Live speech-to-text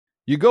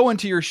You go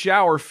into your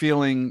shower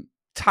feeling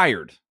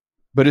tired,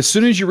 but as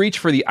soon as you reach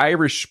for the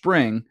Irish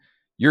Spring,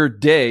 your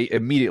day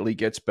immediately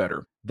gets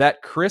better.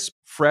 That crisp,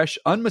 fresh,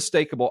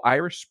 unmistakable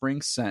Irish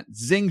Spring scent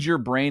zings your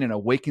brain and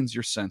awakens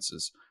your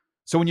senses.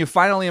 So when you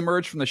finally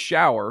emerge from the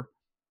shower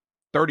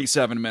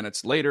 37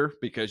 minutes later,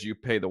 because you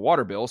pay the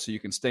water bill so you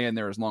can stay in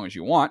there as long as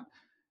you want,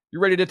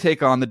 you're ready to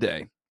take on the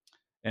day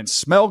and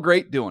smell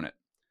great doing it.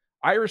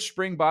 Irish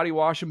Spring Body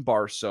Wash and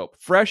Bar Soap.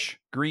 Fresh,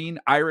 green,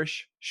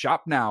 Irish.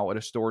 Shop now at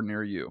a store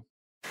near you.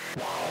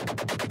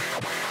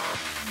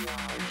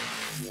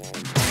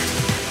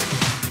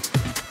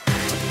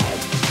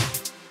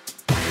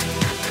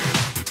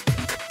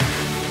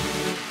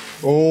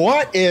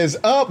 What is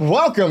up?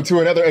 Welcome to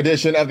another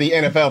edition of the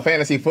NFL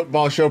Fantasy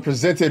Football Show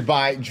presented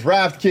by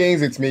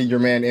DraftKings. It's me, your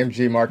man,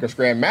 MG Marcus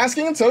Graham,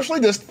 masking and socially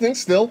distancing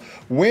still,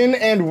 when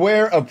and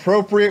where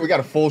appropriate. We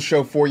got a full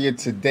show for you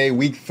today.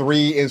 Week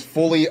 3 is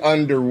fully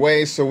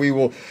underway, so we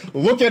will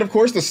look at, of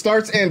course, the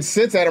starts and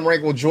sits. Adam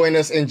Rank will join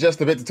us in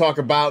just a bit to talk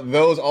about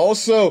those.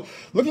 Also,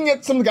 looking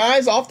at some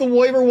guys off the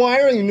waiver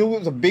wire. You knew it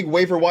was a big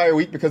waiver wire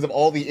week because of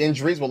all the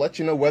injuries. We'll let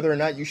you know whether or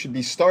not you should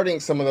be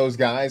starting some of those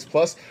guys.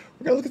 Plus,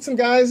 we're going to look at some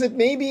guys that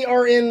maybe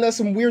are in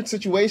some weird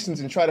situations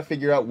and try to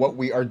figure out what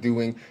we are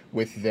doing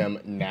with them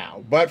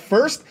now. But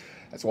first,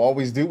 as we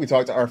always do, we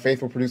talk to our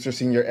faithful producer,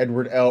 Senior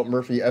Edward L.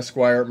 Murphy,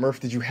 Esquire.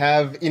 Murph, did you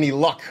have any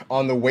luck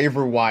on the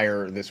waiver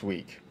wire this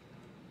week?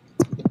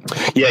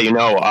 Yeah,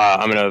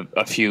 I'm in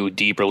a few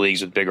deeper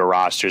leagues with bigger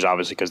rosters,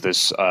 obviously, because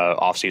this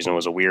offseason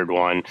was a weird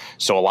one.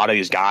 So a lot of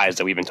these guys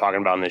that we've been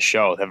talking about on this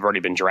show have already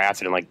been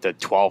drafted in like the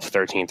 12th,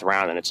 13th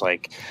round. And it's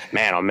like,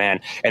 man, oh man.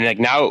 And like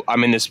now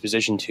I'm in this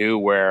position too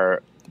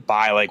where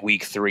by like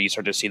week 3, you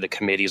start to see the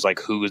committees like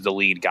who's the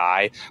lead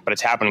guy, but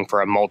it's happening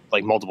for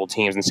multiple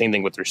teams. And same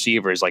thing with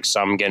receivers, like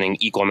some getting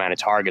equal amount of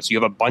targets. So you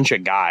have a bunch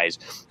of guys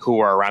who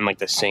are around like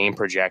the same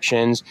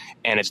projections,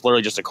 and it's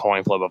literally just a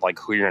coin flip of like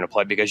who you're going to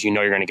play because you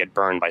know you're going to get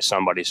burned by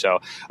somebody. So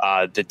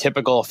the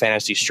typical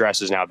fantasy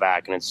stress is now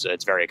back, and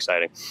it's very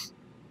exciting.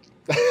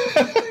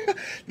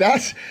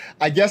 That,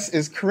 I guess,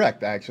 is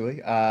correct,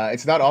 actually.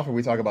 It's not often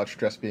we talk about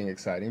stress being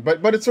exciting,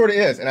 but it sort of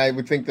is. And I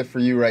would think that for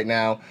you right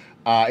now,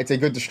 it's a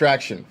good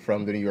distraction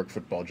from the New York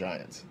Football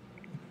Giants.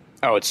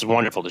 Oh, it's a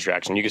wonderful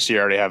distraction. You can see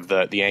I already have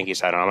the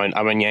Yankees hat on.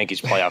 I'm in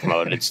Yankees playoff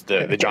mode. It's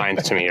the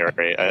Giants to me are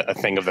a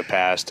thing of the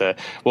past.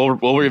 We'll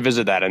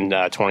revisit that in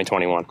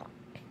 2021.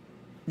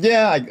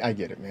 Yeah, I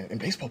get it, man. And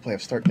baseball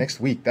playoffs start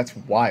next week. That's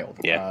wild.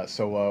 Yeah.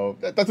 So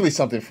that's at least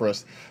something for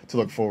us to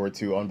look forward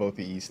to on both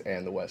the East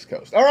and the West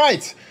Coast. All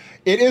right.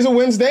 It is a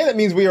Wednesday. That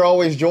means we are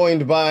always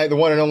joined by the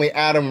one and only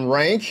Adam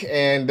Rank,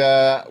 and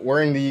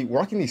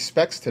rocking these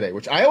specs today,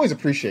 which I always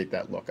appreciate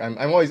that look.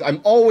 I'm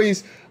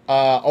always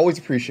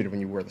appreciative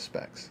when you wear the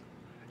specs.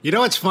 You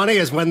know what's funny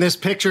is when this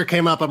picture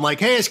came up, I'm like,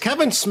 hey, is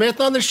Kevin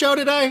Smith on the show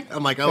today?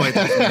 I'm like, oh, wait,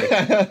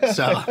 that's me.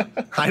 So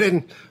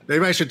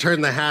maybe I should turn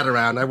the hat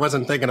around. I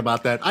wasn't thinking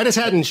about that. I just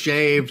hadn't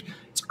shaved.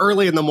 It's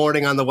early in the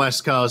morning on the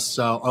West Coast.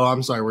 So,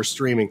 I'm sorry, we're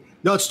streaming.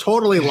 No, it's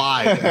totally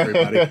live,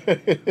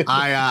 everybody.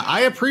 I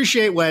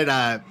appreciate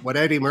what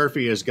Eddie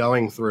Murphy is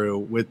going through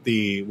with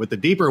the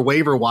deeper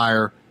waiver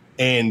wire.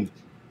 And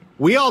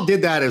we all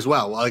did that as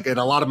well. Like in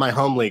a lot of my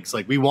home leagues,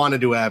 like we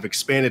wanted to have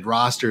expanded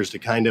rosters to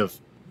kind of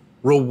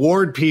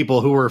reward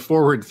people who were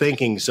forward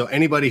thinking. So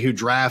anybody who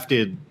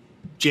drafted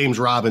James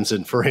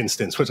Robinson, for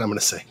instance, which I'm going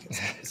to say,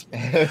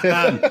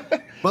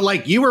 but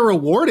like you were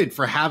rewarded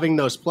for having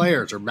those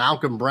players, or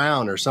Malcolm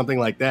Brown or something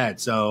like that.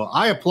 So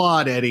I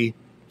applaud Eddie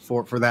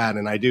for that.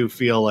 And I do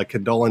feel like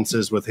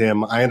condolences with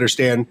him. I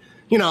understand,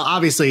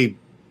 obviously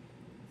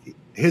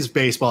his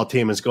baseball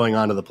team is going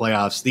on to the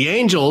playoffs. The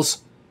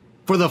Angels,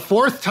 for the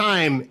 4th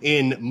time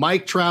in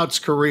Mike Trout's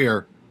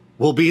career,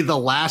 will be the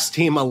last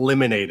team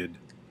eliminated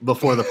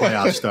before the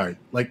playoffs start.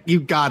 Like, you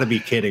got to be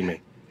kidding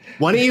me.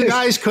 One of you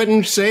guys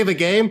couldn't save a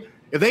game.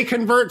 If they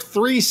convert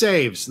 3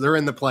 saves, they're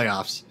in the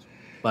playoffs.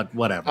 But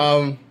whatever.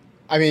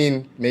 I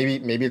mean,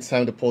 maybe it's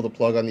time to pull the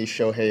plug on the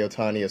Shohei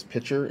Ohtani as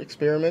pitcher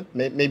experiment.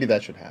 Maybe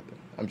that should happen.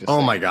 I'm just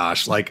saying. My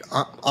gosh. Like,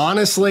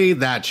 honestly,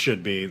 that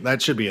should be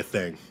a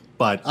thing.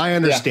 But I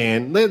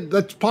understand. Yeah.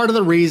 That's part of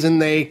the reason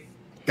they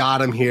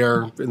got him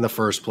here in the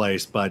first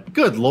place. But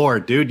good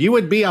Lord, dude, you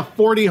would be a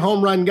 40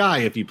 home run guy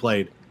if you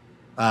played.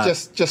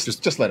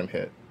 Just let him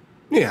hit.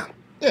 Yeah.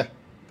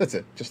 That's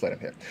it. Just let him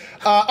hit.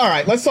 All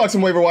right, let's talk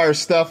some waiver wire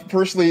stuff.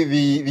 Firstly,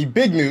 the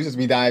big news as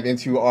we dive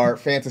into our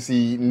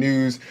fantasy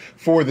news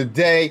for the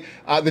day.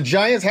 The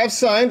Giants have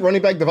signed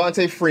running back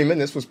Devonta Freeman.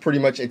 This was pretty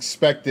much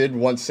expected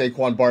once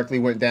Saquon Barkley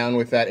went down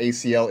with that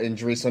ACL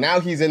injury. So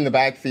now he's in the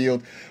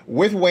backfield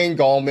with Wayne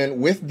Gallman,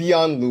 with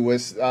Dion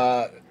Lewis.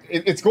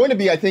 It's going to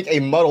be, I think,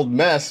 a muddled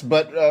mess.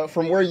 But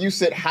from where you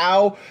sit,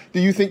 how do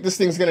you think this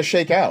thing's going to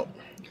shake out?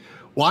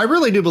 Well, I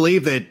really do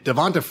believe that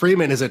Devonta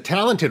Freeman is a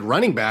talented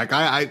running back.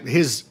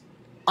 His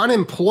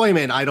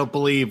unemployment, I don't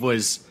believe,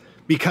 was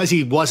because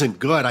he wasn't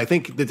good. I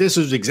think that this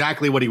was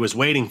exactly what he was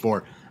waiting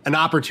for, an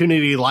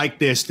opportunity like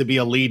this to be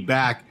a lead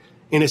back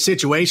in a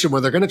situation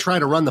where they're going to try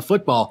to run the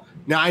football.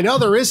 Now, I know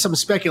there is some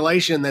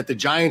speculation that the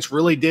Giants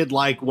really did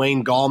like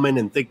Wayne Gallman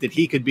and think that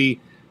he could be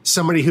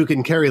somebody who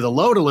can carry the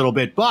load a little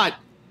bit. But,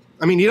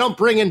 I mean, you don't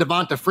bring in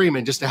Devonta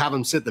Freeman just to have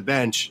him sit the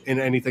bench and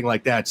anything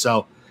like that.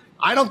 So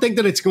I don't think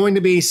that it's going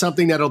to be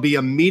something that'll be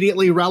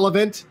immediately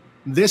relevant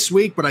this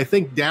week, but I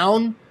think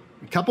down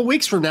a couple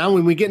weeks from now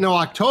when we get into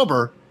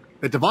October,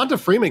 that Devonta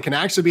Freeman can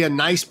actually be a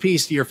nice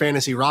piece to your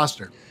fantasy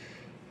roster.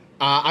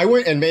 I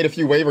went and made a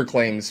few waiver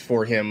claims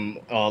for him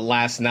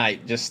last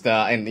night,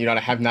 and I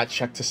have not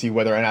checked to see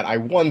whether or not I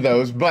won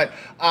those. But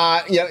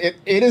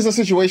it is a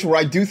situation where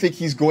I do think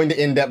he's going to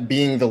end up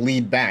being the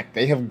lead back.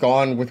 They have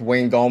gone with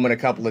Wayne Gallman a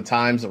couple of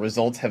times. The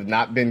results have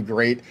not been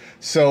great.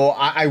 So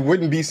I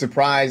wouldn't be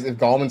surprised if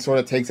Gallman sort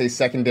of takes a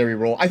secondary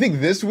role. I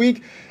think this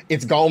week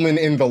it's Gallman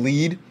in the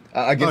lead.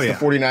 Against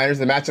the 49ers.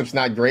 The matchup's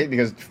not great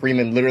because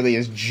Freeman literally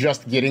is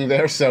just getting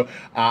there. So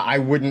I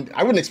wouldn't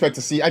expect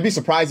to see. I'd be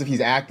surprised if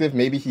he's active.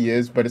 Maybe he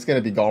is, but it's going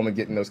to be Gallman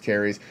getting those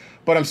carries.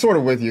 But I'm sort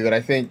of with you that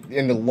I think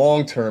in the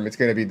long term, it's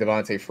going to be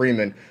Devonta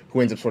Freeman who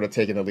ends up sort of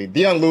taking the lead.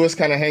 Dion Lewis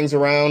kind of hangs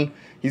around.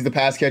 He's the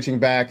pass catching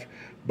back,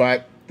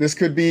 but this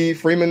could be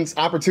Freeman's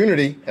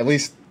opportunity, at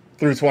least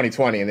through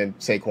 2020, and then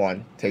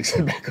Saquon takes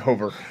it back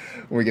over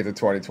when we get to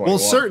 2021. Well,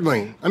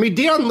 certainly. I mean,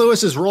 Dion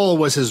Lewis's role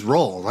was his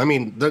role. I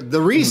mean,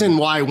 the reason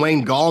why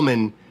Wayne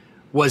Gallman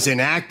was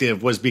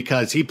inactive was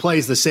because he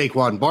plays the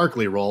Saquon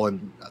Barkley role,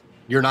 and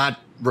you're not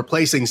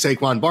replacing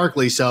Saquon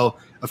Barkley, so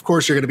of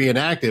course you're going to be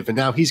inactive. And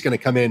now he's going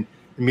to come in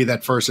and be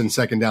that first and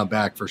second down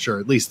back for sure,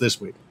 at least this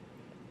week.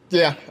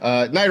 Yeah,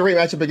 night rate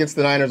matchup against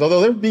the Niners,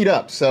 although they're beat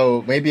up,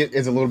 so maybe it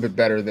is a little bit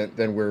better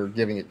than we're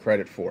giving it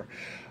credit for.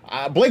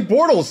 Blake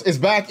Bortles is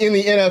back in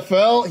the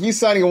NFL. He's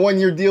signing a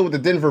one-year deal with the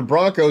Denver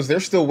Broncos. They're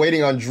still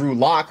waiting on Drew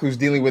Lock, who's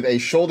dealing with a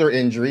shoulder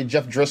injury.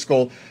 Jeff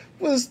Driscoll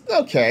was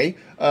okay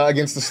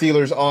against the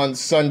Steelers on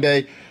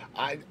Sunday.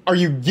 Are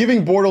you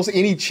giving Bortles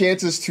any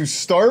chances to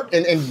start,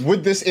 and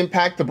would this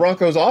impact the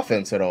Broncos'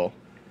 offense at all?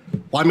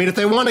 Well, I mean, if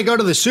they want to go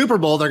to the Super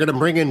Bowl, they're going to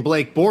bring in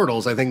Blake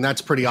Bortles. I think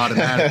that's pretty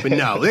automatic. But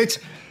no,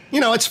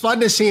 it's fun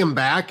to see him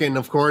back. And,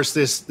 of course,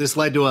 this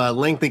led to a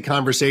lengthy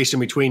conversation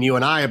between you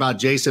and I about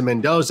Jason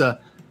Mendoza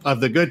of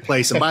The Good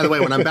Place. And by the way,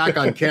 when I'm back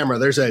on camera,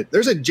 there's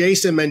a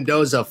Jason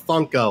Mendoza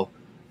Funko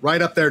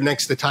right up there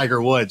next to Tiger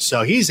Woods.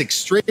 So he's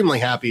extremely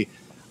happy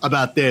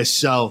about this.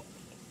 So,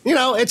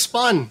 it's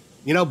fun.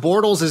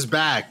 Bortles is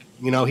back.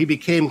 He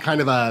became kind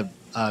of a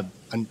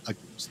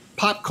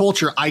pop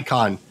culture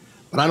icon,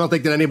 but I don't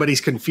think that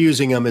anybody's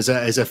confusing him as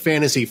a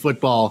fantasy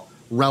football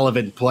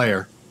relevant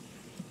player.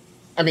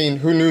 I mean,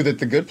 who knew that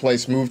The Good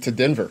Place moved to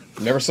Denver?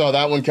 Never saw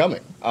that one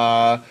coming.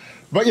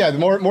 But yeah, the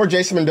more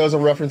Jason Mendoza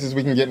references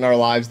we can get in our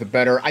lives, the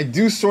better. I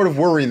do sort of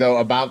worry, though,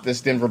 about this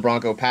Denver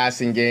Bronco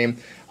passing game.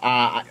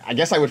 I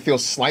guess I would feel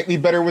slightly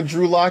better with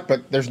Drew Lock,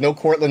 but there's no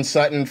Cortland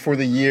Sutton for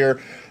the year.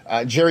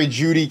 Jerry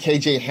Jeudy,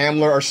 KJ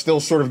Hamler are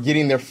still sort of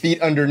getting their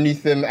feet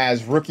underneath them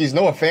as rookies.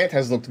 Noah Fant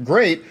has looked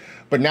great,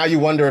 but now you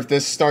wonder if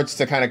this starts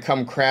to kind of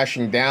come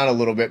crashing down a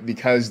little bit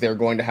because they're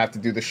going to have to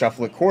do the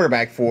shuffle at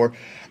quarterback for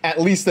at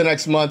least the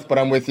next month. But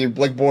I'm with you.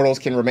 Blake Bortles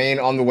can remain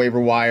on the waiver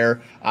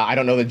wire. I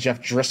don't know that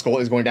Jeff Driscoll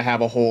is going to have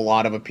a whole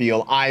lot of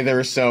appeal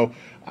either. So,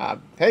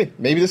 hey,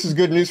 maybe this is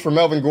good news for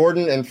Melvin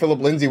Gordon and Phillip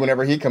Lindsay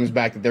whenever he comes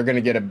back, that they're going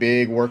to get a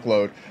big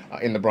workload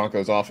in the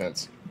Broncos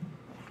offense.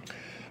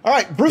 All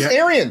right, Bruce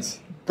Arians.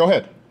 Go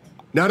ahead.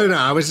 No.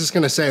 I was just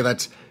going to say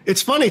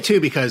it's funny, too,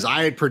 because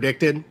I had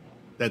predicted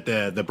that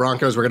the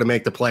Broncos were going to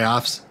make the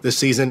playoffs this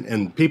season,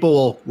 and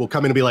people will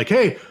come in and be like,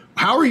 hey,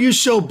 how are you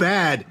so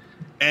bad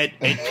at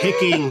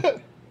picking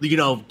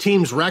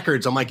teams'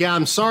 records? I'm like, yeah,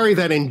 I'm sorry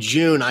that in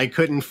June I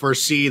couldn't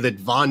foresee that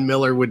Von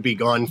Miller would be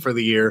gone for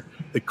the year,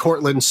 that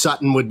Cortland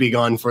Sutton would be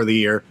gone for the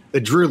year,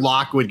 that Drew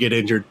Lock would get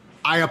injured.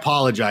 I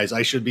apologize.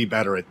 I should be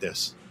better at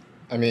this.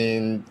 I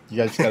mean, you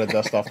guys got to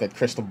dust off that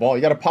crystal ball.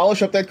 You got to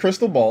polish up that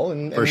crystal ball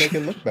and make it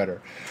look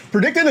better.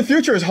 Predicting the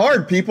future is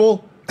hard,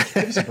 people.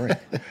 Give us a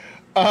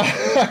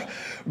break.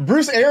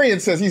 Bruce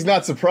Arians says he's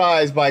not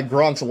surprised by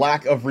Gronk's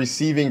lack of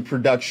receiving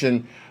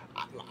production.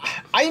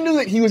 I knew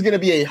that he was going to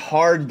be a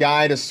hard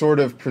guy to sort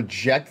of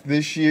project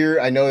this year.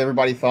 I know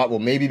everybody thought, well,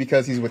 maybe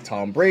because he's with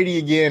Tom Brady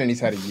again and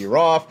he's had a year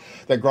off,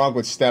 that Gronk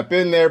would step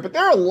in there. But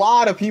there are a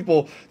lot of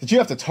people that you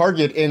have to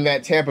target in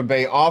that Tampa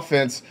Bay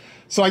offense.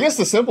 So I guess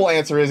the simple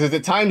answer is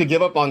it time to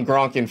give up on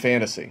Gronk in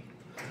fantasy?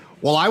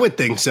 Well, I would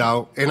think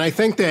so. And I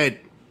think that,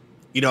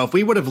 if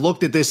we would have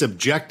looked at this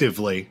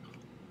objectively,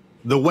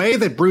 the way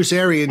that Bruce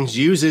Arians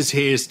uses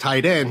his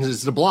tight ends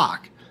is to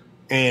block.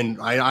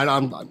 And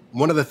I'm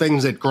one of the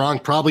things that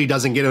Gronk probably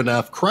doesn't get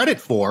enough credit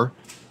for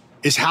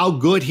is how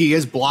good he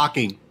is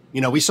blocking.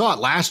 We saw it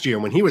last year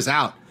when he was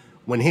out,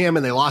 when him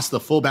and they lost the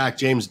fullback,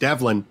 James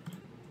Devlin,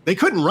 they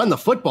couldn't run the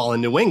football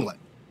in New England.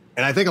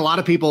 And I think a lot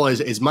of people,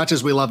 as much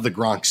as we love the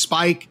Gronk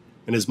spike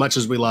and as much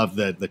as we love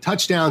the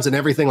touchdowns and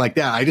everything like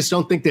that, I just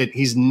don't think that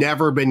he's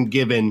never been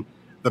given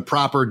the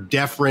proper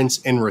deference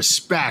and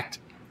respect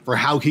for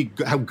how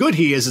good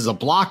he is as a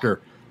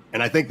blocker.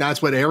 And I think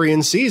that's what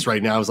Arians sees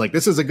right now is like,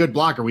 this is a good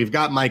blocker. We've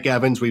got Mike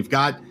Evans. We've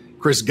got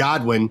Chris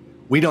Godwin.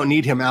 We don't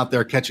need him out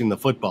there catching the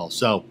football.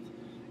 So,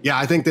 yeah,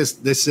 I think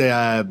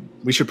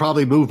we should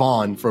probably move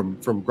on from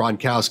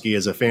Gronkowski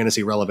as a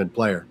fantasy relevant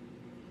player.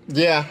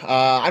 Yeah,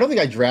 I don't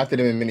think I drafted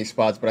him in many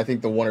spots, but I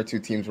think the one or two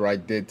teams where I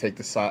did take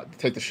the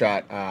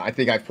shot, I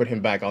think I put him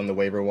back on the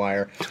waiver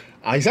wire.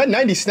 He's had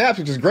 90 snaps,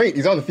 which is great.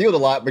 He's on the field a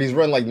lot, but he's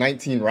run like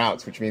 19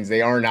 routes, which means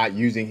they are not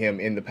using him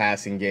in the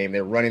passing game.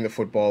 They're running the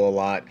football a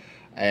lot.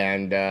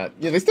 And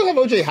they still have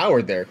O.J.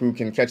 Howard there, who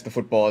can catch the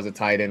football as a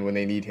tight end when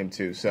they need him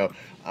to. So,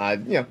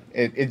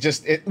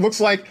 it looks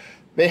like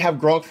they have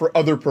Gronk for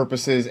other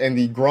purposes, and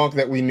the Gronk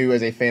that we knew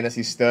as a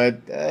fantasy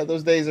stud,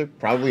 those days are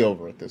probably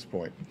over at this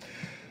point.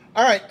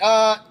 All right,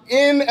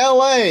 in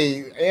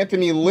L.A.,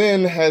 Anthony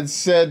Lynn had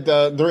said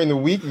during the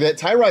week that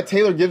Tyrod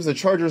Taylor gives the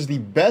Chargers the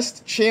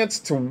best chance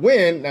to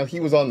win. Now, he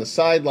was on the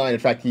sideline. In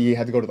fact, he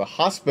had to go to the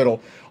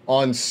hospital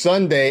on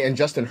Sunday, and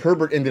Justin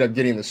Herbert ended up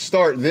getting the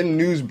start. Then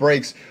news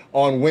breaks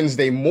on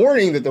Wednesday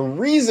morning that the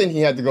reason he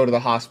had to go to the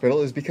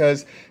hospital is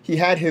because he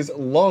had his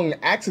lung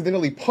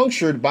accidentally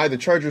punctured by the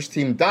Chargers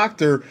team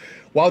doctor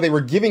while they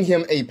were giving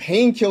him a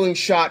pain-killing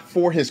shot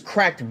for his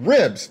cracked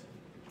ribs.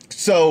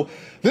 So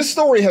this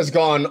story has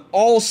gone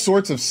all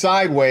sorts of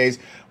sideways.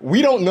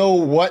 We don't know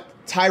what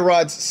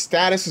Tyrod's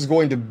status is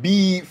going to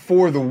be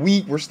for the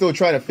week. We're still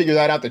trying to figure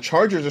that out. The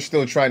Chargers are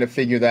still trying to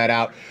figure that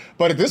out.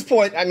 But at this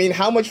point, I mean,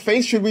 how much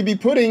faith should we be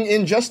putting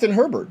in Justin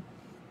Herbert?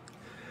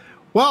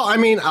 Well, I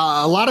mean,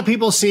 a lot of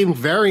people seemed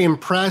very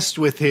impressed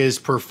with his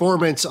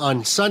performance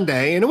on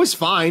Sunday, and it was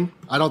fine.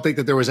 I don't think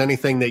that there was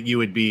anything that you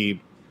would be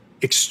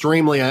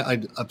extremely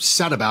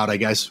upset about, I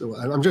guess.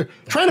 I'm just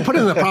trying to put it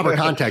in the proper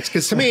context,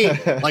 because to me,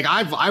 like,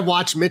 I've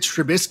watched Mitch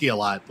Trubisky a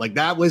lot. Like,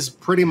 that was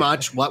pretty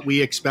much what we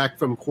expect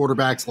from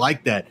quarterbacks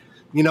like that.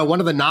 You know,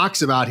 one of the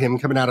knocks about him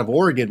coming out of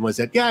Oregon was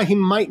that, yeah, he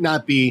might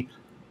not be,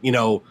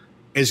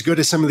 as good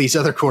as some of these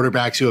other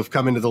quarterbacks who have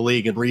come into the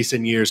league in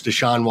recent years,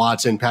 Deshaun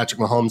Watson, Patrick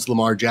Mahomes,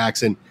 Lamar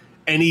Jackson,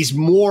 and he's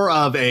more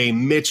of a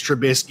Mitch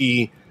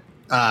Trubisky.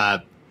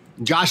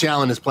 Josh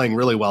Allen is playing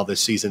really well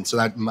this season, so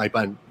that might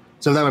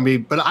be,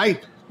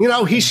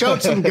 but he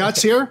showed some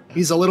guts here.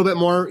 He's a little bit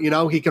more,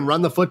 he can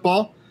run the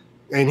football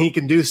and he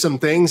can do some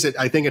things that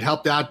I think it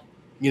helped out,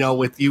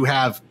 with you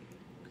have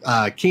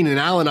Keenan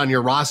Allen on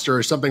your roster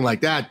or something like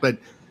that. But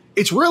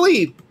it's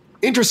really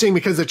interesting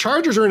because the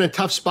Chargers are in a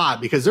tough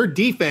spot because their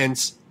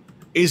defense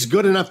is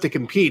good enough to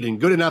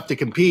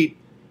compete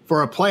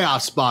for a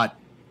playoff spot.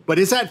 But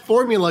is that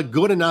formula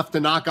good enough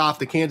to knock off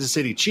the Kansas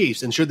City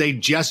Chiefs? And should they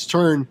just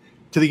turn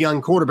to the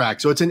young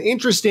quarterback? So it's an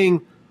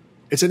interesting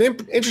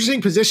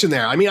position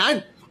there. I mean,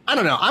 I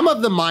don't know. I'm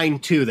of the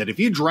mind, too, that if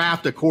you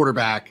draft a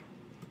quarterback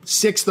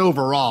 6th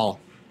overall,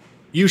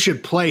 you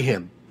should play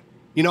him.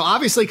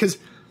 Obviously, because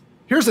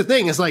here's the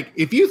thing. Is like,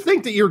 if you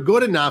think that you're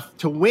good enough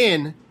to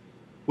win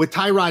with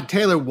Tyrod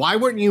Taylor, why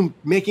weren't you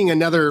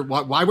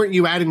why weren't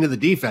you adding to the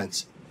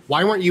defense?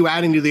 Why weren't you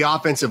adding to the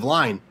offensive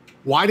line?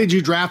 Why did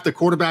you draft the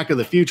quarterback of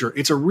the future?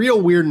 It's a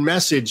real weird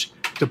message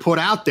to put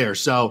out there.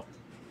 So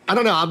I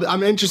don't know.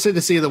 I'm interested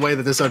to see the way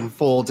that this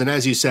unfolds. And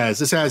as you said,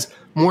 this has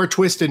more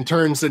twists and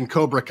turns than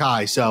Cobra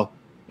Kai. So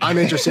I'm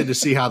interested to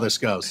see how this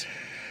goes.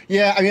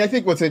 Yeah, I mean, I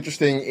think what's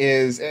interesting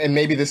is, and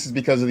maybe this is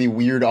because of the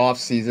weird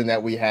offseason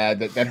that we had,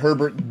 that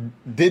Herbert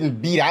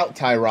didn't beat out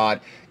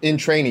Tyrod in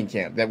training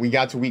camp, that we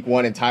got to week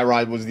 1 and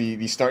Tyrod was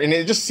the start. And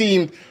it just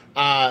seemed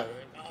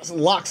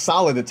lock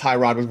solid that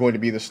Tyrod was going to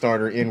be the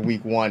starter in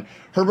week 1.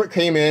 Herbert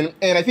came in,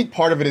 and I think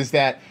part of it is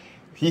that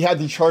he had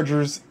the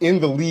Chargers in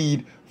the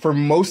lead for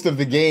most of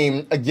the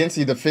game against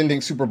the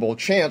defending Super Bowl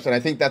champs, and I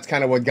think that's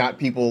kind of what got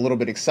people a little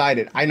bit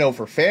excited. I know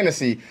for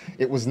fantasy,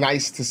 it was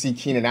nice to see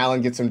Keenan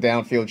Allen get some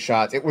downfield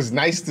shots. It was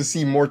nice to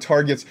see more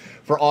targets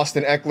for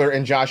Austin Eckler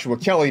and Joshua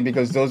Kelly,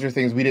 because those are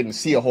things we didn't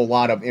see a whole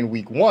lot of in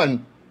week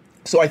 1.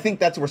 So I think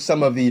that's where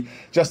some of the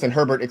Justin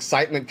Herbert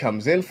excitement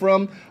comes in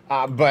from.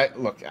 But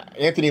look,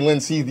 Anthony Lynn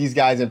sees these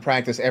guys in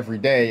practice every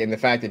day, and the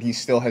fact that he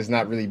still has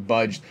not really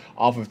budged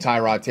off of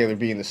Tyrod Taylor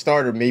being the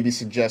starter maybe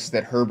suggests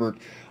that Herbert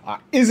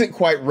isn't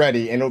quite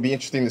ready. And it'll be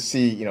interesting to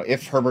see,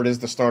 if Herbert is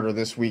the starter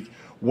this week,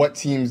 what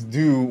teams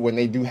do when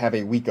they do have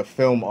a week of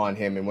film on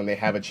him and when they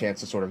have a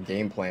chance to sort of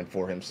game plan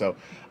for him. So,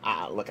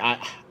 look,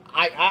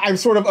 I'm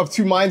sort of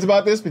two minds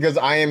about this because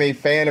I am a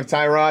fan of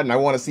Tyrod and I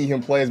want to see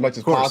him play as much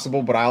as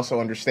possible, but I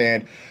also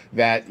understand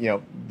that,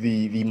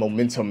 the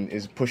momentum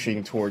is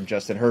pushing toward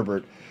Justin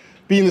Herbert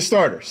being the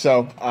starter.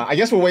 So I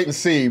guess we'll wait and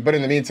see. But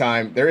in the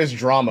meantime, there is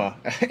drama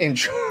in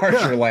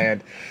Charger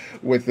land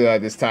with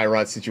this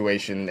Tyrod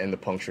situation and the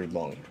punctured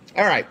lung.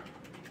 All right.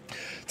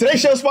 Today's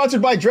show is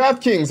sponsored by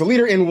DraftKings, a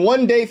leader in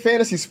one-day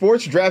fantasy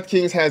sports.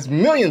 DraftKings has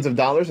millions of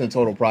dollars in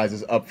total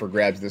prizes up for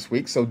grabs this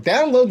week, so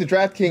download the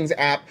DraftKings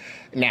app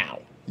now.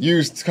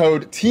 Use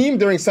code TEAM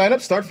during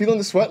sign-up. Start feeling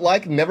the sweat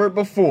like never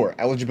before.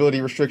 Eligibility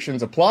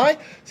restrictions apply.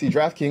 See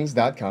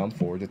DraftKings.com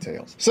for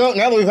details. So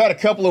now that we've had a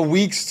couple of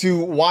weeks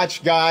to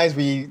watch guys,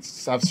 we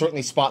have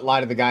certainly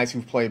spotlighted the guys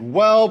who've played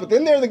well, but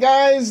then there are the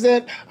guys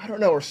that, I don't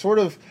know, are sort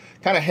of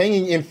kind of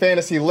hanging in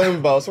fantasy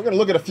limbo. So we're going to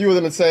look at a few of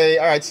them and say,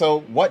 all right,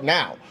 so what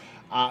now?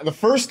 The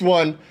first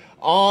one,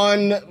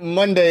 on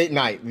Monday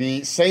night,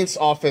 the Saints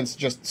offense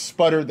just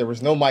sputtered. There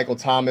was no Michael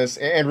Thomas,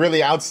 and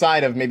really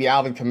outside of maybe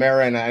Alvin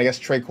Kamara and I guess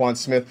Traquan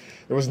Smith,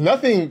 there was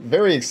nothing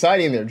very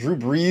exciting there. Drew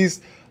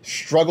Brees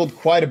struggled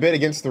quite a bit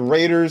against the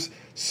Raiders.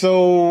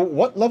 So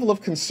what level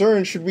of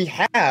concern should we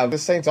have the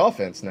Saints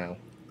offense now?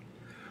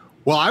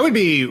 Well, I would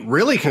be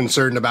really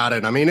concerned about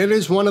it. I mean, it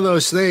is one of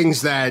those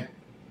things that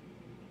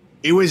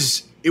it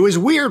was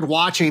weird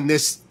watching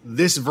this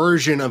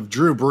version of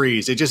Drew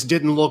Brees. It just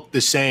didn't look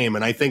the same.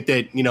 And I think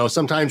that, you know,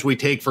 sometimes we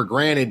take for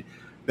granted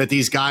that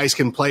these guys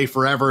can play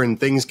forever and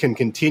things can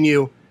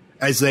continue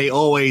as they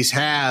always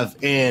have.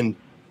 And,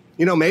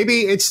 you know,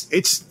 maybe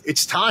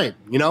it's time,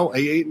 you know,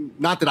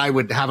 not that I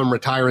would have him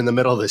retire in the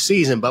middle of the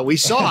season, but we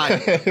saw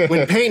it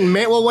when Peyton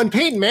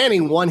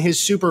Manning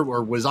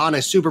was on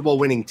a Super Bowl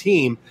winning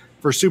team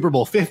for Super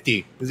Bowl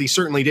 50, because he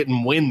certainly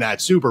didn't win that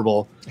Super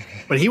Bowl,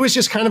 but he was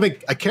just kind of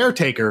a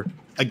caretaker,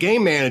 a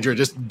game manager,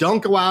 just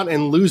don't go out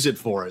and lose it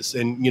for us.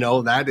 And, you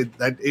know, I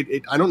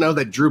don't know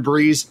that Drew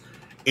Brees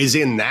is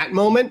in that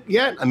moment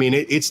yet. I mean,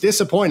 it's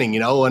disappointing, you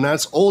know, and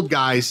that's old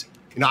guys.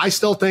 You know, I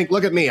still think,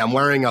 look at me, I'm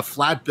wearing a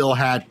flat bill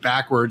hat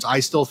backwards.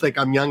 I still think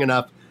I'm young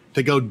enough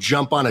to go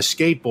jump on a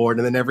skateboard.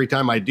 And then every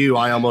time I do,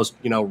 I almost,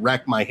 you know,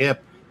 wreck my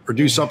hip or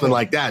do something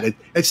like that.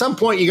 At some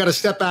point, you got to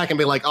step back and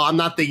be like, oh, I'm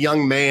not the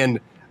young man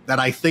that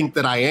I think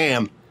that I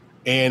am.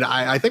 And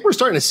I think we're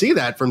starting to see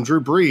that from Drew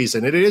Brees.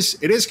 And it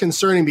is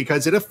concerning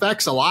because it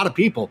affects a lot of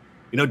people.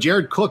 You know,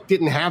 Jared Cook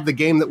didn't have the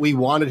game that we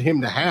wanted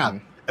him to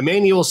have.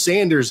 Emmanuel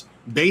Sanders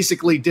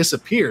basically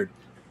disappeared.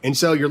 And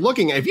so you're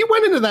looking, if you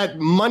went into that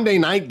Monday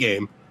night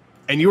game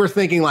and you were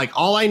thinking like,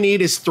 all I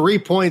need is 3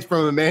 points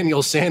from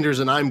Emmanuel Sanders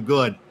and I'm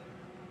good,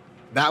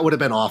 that would have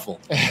been awful.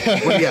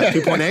 What, yeah,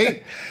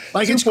 2.8?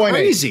 Like, it's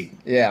crazy.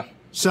 Yeah.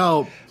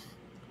 So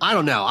I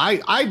don't know.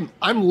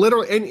 I'm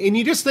literally, and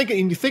you just think,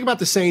 and you think about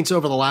the Saints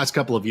over the last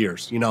couple of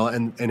years, you know,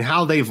 and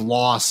how they've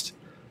lost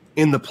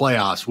in the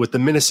playoffs with the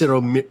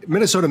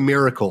Minnesota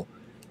Miracle,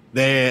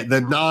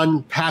 the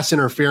non-pass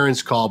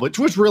interference call, which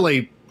was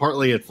really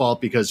partly at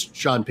fault because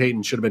Sean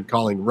Payton should have been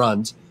calling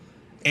runs,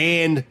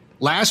 and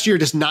last year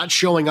just not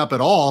showing up at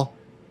all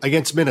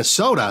against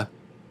Minnesota.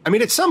 I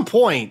mean, at some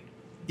point,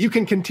 you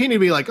can continue to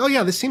be like, oh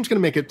yeah, this team's going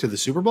to make it to the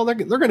Super Bowl. They're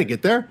going to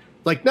get there.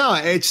 Like, no,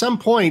 at some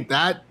point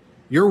that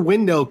your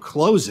window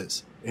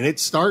closes, and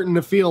it's starting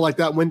to feel like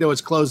that window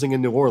is closing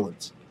in New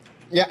Orleans.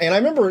 Yeah, and I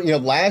remember, you know,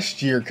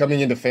 last year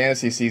coming into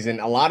fantasy season,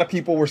 a lot of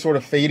people were sort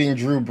of fading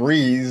Drew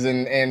Brees,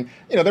 and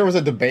you know, there was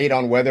a debate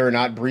on whether or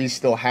not Brees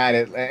still had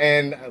it.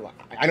 And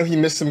I know he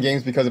missed some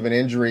games because of an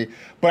injury,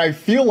 but I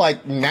feel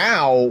like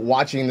now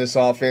watching this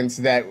offense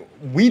that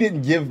we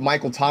didn't give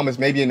Michael Thomas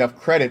maybe enough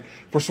credit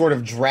for sort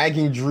of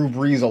dragging Drew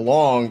Brees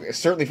along,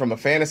 certainly from a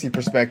fantasy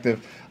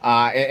perspective,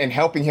 and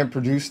helping him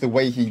produce the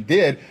way he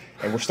did.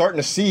 And we're starting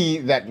to see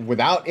that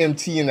without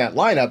MT in that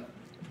lineup,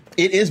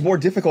 it is more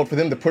difficult for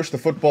them to push the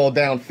football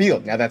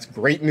downfield. Now, that's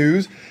great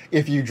news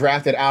if you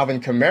drafted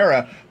Alvin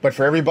Kamara, but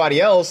for everybody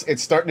else,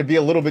 it's starting to be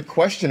a little bit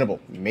questionable.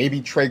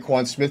 Maybe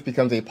Tre'Quan Smith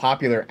becomes a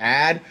popular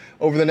ad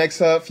over the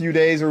next few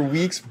days or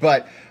weeks,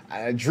 but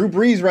Drew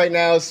Brees right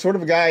now is sort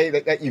of a guy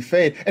that you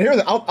fade. And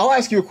here's, I'll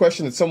ask you a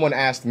question that someone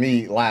asked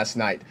me last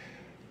night.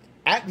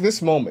 At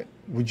this moment,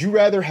 would you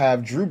rather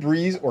have Drew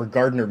Brees or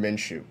Gardner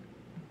Minshew?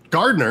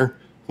 Gardner?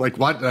 Like,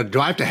 what?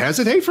 Do I have to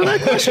hesitate for that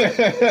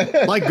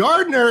question? Like,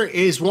 Gardner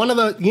is one of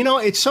the, you know,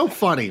 it's so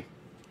funny.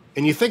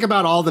 And you think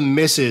about all the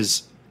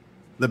misses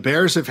the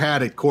Bears have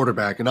had at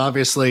quarterback. And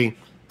obviously,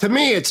 to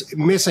me, it's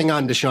missing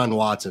on Deshaun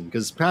Watson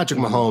because Patrick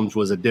Mahomes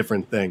was a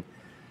different thing.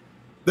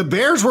 The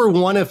Bears were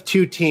one of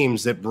two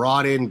teams that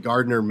brought in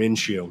Gardner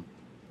Minshew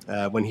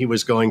when he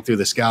was going through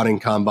the scouting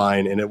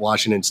combine and at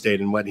Washington State.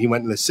 And when he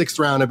went in the 6th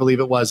round, I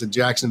believe it was, at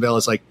Jacksonville.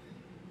 It's like,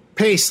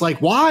 Pace,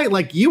 like, why?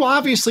 Like, you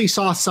obviously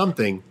saw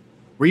something.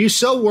 Were you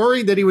so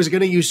worried that he was going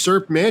to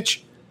usurp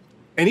Mitch?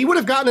 And he would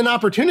have gotten an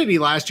opportunity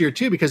last year,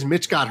 too, because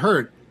Mitch got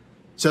hurt.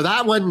 So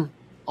that one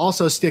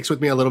also sticks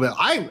with me a little bit.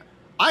 I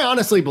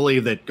honestly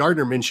believe that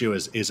Gardner Minshew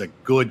is a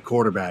good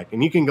quarterback.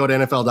 And you can go to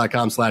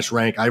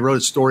NFL.com/rank. I wrote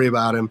a story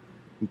about him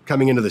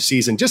coming into the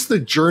season, just the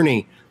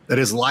journey that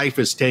his life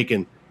has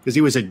taken, because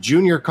he was a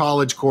junior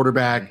college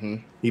quarterback. Mm-hmm.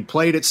 He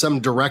played at some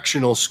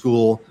directional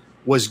school,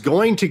 was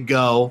going to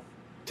go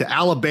to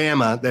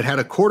Alabama that had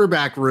a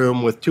quarterback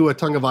room with Tua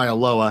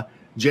Tagovailoa,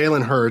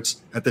 Jalen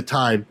Hurts at the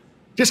time,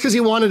 just because he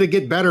wanted to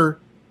get better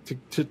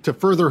to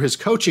further his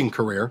coaching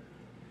career.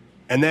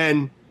 And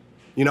then,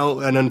 you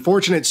know, an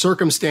unfortunate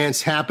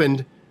circumstance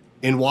happened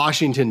in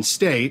Washington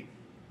State,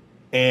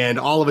 and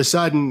all of a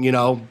sudden, you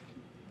know,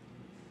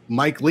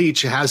 Mike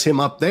Leach has him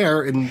up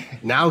there, and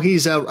now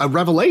he's a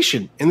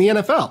revelation in the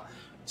NFL.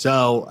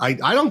 So I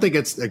don't think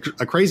it's a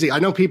crazy – I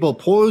know people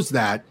pose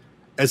that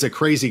as a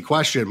crazy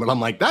question, but I'm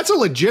like, that's a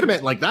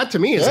legitimate – like, that to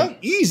me is an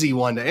easy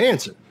one to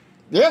answer.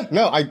 Yeah,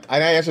 no, I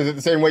answered it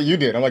the same way you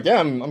did. I'm like, yeah,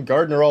 I'm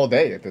Gardner all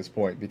day at this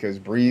point because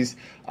Brees,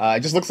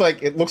 it just looks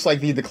like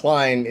the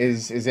decline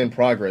is in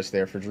progress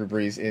there for Drew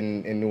Brees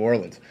in New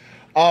Orleans.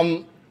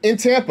 In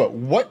Tampa,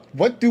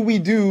 what do we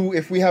do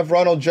if we have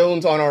Ronald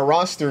Jones on our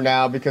roster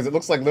now? Because it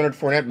looks like Leonard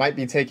Fournette might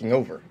be taking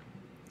over.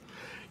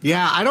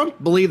 Yeah, I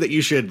don't believe that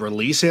you should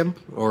release him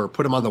or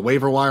put him on the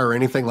waiver wire or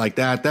anything like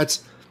that.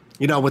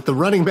 with the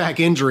running back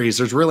injuries,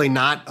 there's really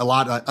not a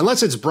lot,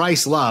 unless it's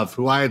Bryce Love,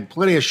 who I had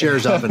plenty of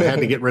shares of and had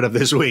to get rid of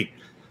this week.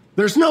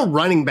 There's no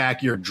running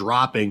back you're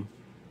dropping.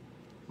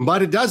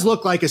 But it does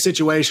look like a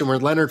situation where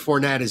Leonard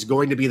Fournette is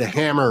going to be the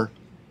hammer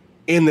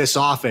in this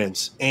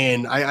offense.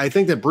 And I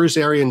think that Bruce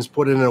Arians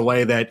put it in a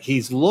way that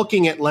he's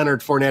looking at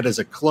Leonard Fournette as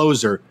a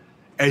closer,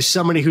 as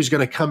somebody who's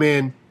going to come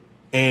in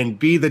and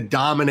be the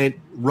dominant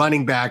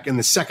running back in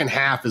the second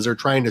half as they're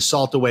trying to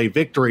salt away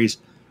victories,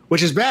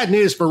 which is bad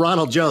news for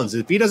Ronald Jones.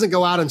 If he doesn't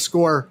go out and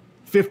score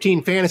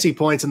 15 fantasy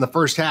points in the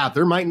first half,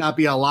 there might not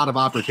be a lot of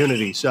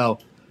opportunity. So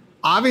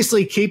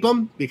obviously keep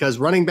him because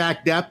running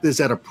back depth is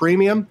at a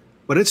premium,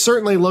 but it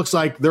certainly looks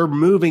like they're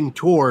moving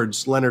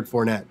towards Leonard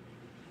Fournette.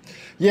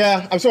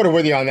 Yeah, I'm sort of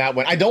with you on that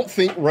one. I don't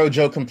think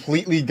Rojo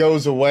completely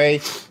goes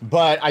away,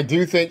 but I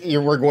do think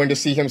we're going to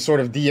see him sort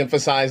of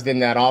de-emphasized in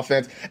that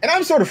offense. And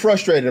I'm sort of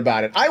frustrated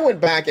about it. I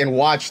went back and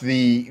watched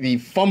the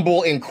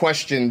fumble in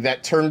question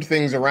that turned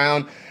things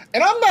around,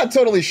 and I'm not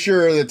totally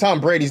sure that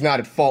Tom Brady's not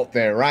at fault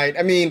there, right?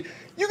 I mean,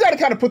 you got to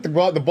kind of put the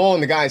ball in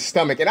the guy's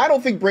stomach, and I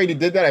don't think Brady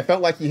did that. I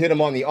felt like he hit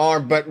him on the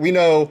arm, but we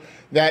know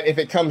that if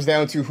it comes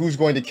down to who's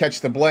going to catch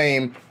the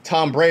blame,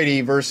 Tom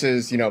Brady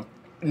versus,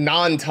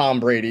 non-Tom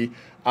Brady,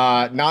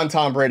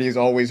 non-Tom Brady is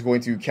always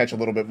going to catch a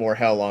little bit more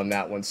hell on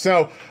that one.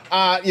 So,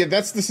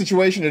 that's the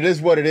situation. It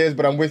is what it is,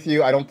 but I'm with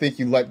you. I don't think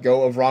you let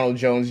go of Ronald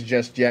Jones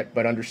just yet,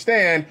 but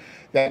understand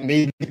that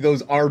maybe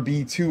those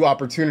RB2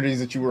 opportunities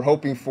that you were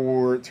hoping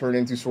for turn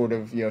into sort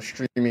of,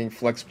 streaming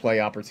flex play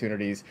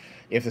opportunities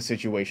if the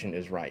situation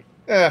is right.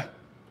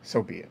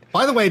 So be it.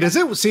 By the way, does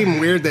it seem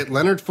weird that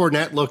Leonard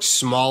Fournette looks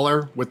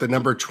smaller with the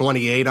number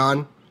 28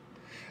 on?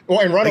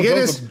 Well, and Ronald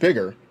Jones looks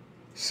bigger.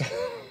 So.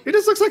 He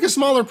just looks like a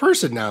smaller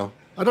person now.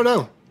 I don't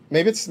know.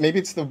 Maybe it's the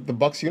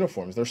Bucs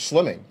uniforms. They're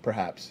slimming,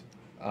 perhaps.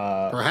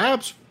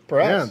 Perhaps.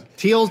 Yeah.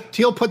 Teal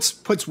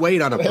puts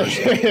weight on a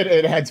person.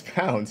 it adds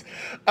pounds.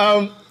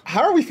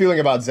 How are we feeling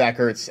about Zach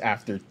Ertz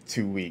after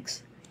 2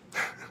 weeks?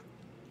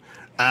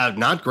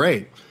 Not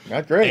great.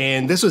 Not great.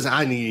 And this was,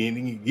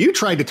 you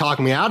tried to talk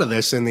me out of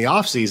this in the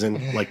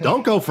offseason. Like,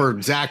 don't go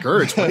for Zach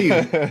Ertz.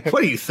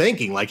 What are you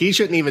thinking? Like, he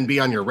shouldn't even be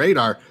on your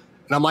radar.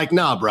 And I'm like,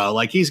 nah, bro.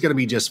 Like, he's going to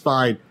be just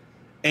fine.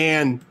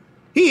 And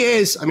he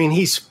is. I mean,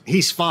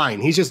 he's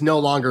fine. He's just no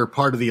longer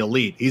part of the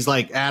elite. He's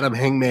like Adam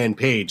Hangman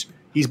Page.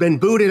 He's been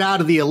booted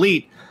out of the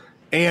elite.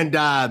 And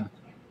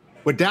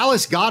with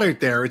Dallas Goedert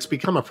there, it's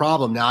become a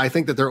problem now. I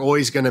think that they're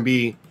always going to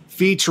be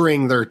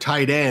featuring their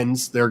tight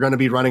ends. They're going to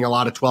be running a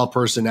lot of 12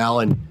 personnel.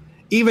 And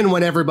even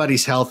when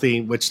everybody's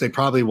healthy, which they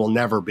probably will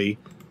never be,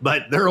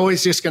 but they're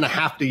always just going to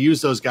have to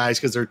use those guys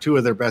because they're two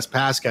of their best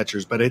pass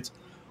catchers. But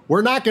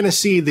we're not going to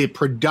see the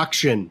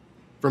production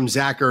from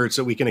Zach Ertz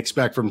that we can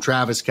expect from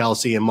Travis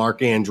Kelce and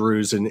Mark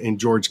Andrews and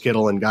George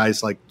Kittle and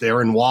guys like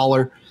Darren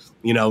Waller.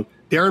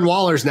 Darren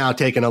Waller's now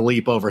taking a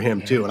leap over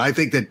him too. And I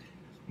think that,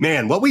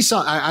 man, what we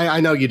saw, I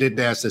know you didn't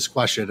ask this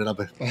question,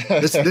 and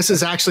this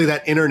is actually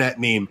that internet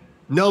meme.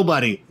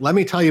 Nobody, let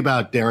me tell you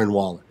about Darren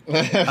Waller.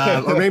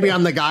 Or maybe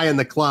I'm the guy in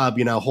the club,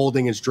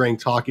 holding his drink,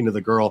 talking to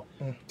the girl,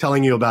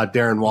 telling you about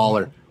Darren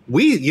Waller.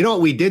 You know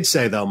what we did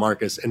say, though,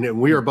 Marcus, and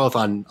we were both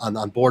on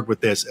board with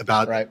this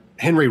about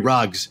Henry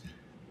Ruggs,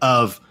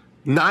 of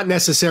not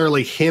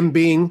necessarily him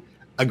being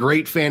a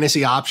great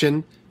fantasy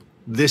option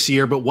this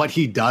year, but what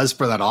he does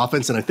for that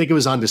offense. And I think it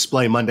was on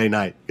display Monday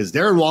night because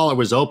Darren Waller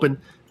was open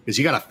because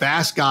you got a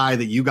fast guy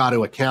that you got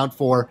to account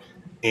for.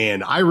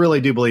 And I really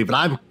do believe, and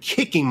I'm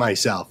kicking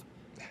myself.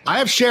 I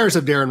have shares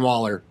of Darren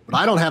Waller, but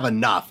I don't have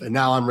enough. And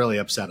now I'm really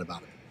upset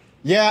about it.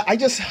 Yeah, I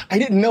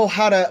didn't know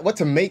what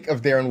to make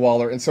of Darren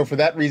Waller, and so for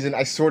that reason,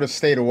 I sort of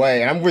stayed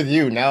away. And I'm with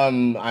you now.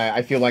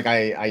 I feel like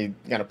I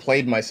kind of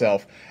played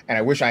myself, and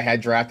I wish I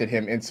had drafted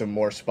him in some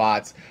more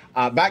spots.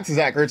 Back to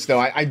Zach Ertz, though,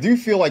 I do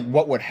feel like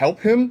what would help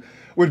him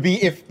would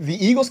be if the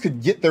Eagles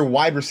could get their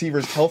wide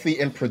receivers healthy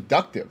and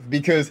productive.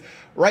 Because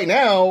right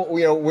now,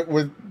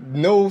 with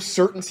no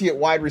certainty at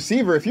wide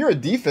receiver, if you're a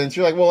defense,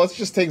 you're like, well, let's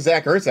just take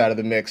Zach Ertz out of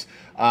the mix,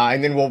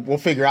 and then we'll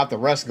figure out the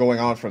rest going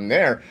on from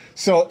there.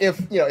 So if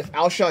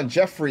Alshon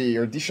Jeffrey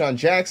or Deshaun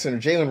Jackson or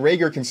Jalen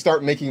Reagor can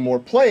start making more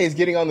plays,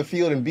 getting on the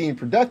field and being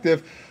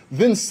productive,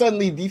 then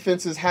suddenly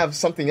defenses have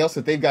something else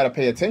that they've got to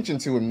pay attention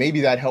to, and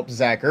maybe that helps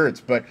Zach Ertz.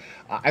 But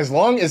as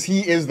long as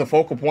he is the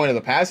focal point of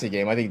the passing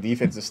game, I think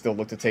defenses still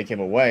look to take him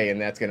away,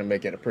 and that's going to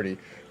make it a pretty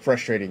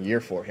frustrating year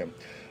for him.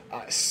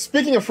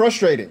 Speaking of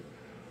frustrating,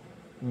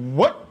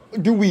 what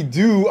do we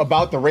do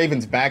about the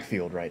Ravens'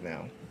 backfield right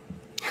now?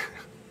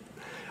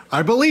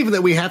 I believe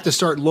that we have to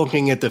start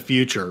looking at the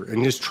future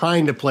and just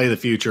trying to play the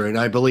future, and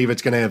I believe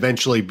it's going to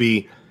eventually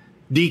be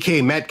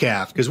DK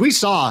Metcalf, because we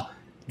saw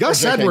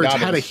Gus Edwards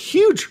had a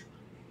huge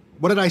 –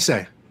 what did I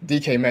say?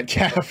 DK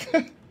Metcalf.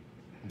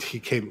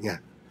 DK, yeah.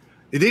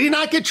 Did he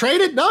not get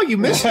traded? No, you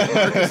missed it,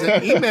 because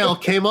an email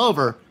came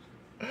over.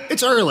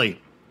 It's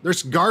early.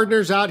 There's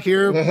gardeners out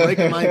here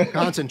breaking my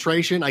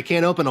concentration. I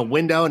can't open a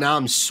window. Now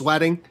I'm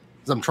sweating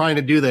because I'm trying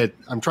to do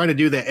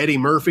the Eddie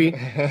Murphy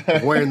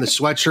of wearing the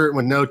sweatshirt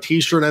with no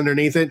T-shirt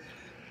underneath it.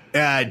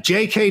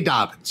 J.K.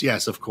 Dobbins,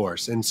 yes, of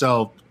course. And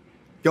so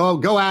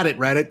Go at it,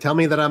 Reddit. Tell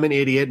me that I'm an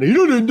idiot.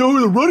 You don't know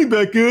who the running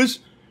back is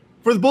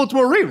for the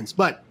Baltimore Ravens.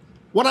 But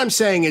what I'm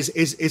saying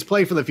is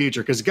play for the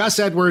future, because Gus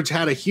Edwards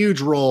had a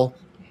huge role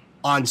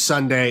on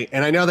Sunday.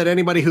 And I know that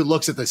anybody who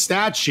looks at the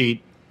stat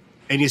sheet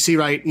and you see,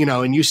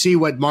 and you see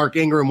what Mark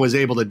Ingram was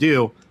able to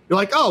do, you're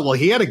like, oh, well,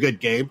 he had a good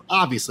game,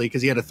 obviously,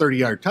 because he had a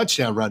 30-yard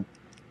touchdown run.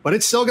 But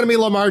it's still going to be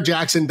Lamar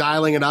Jackson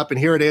dialing it up. And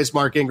here it is,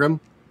 Mark Ingram.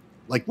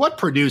 Like, what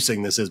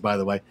producing this is, by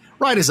the way,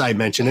 right as I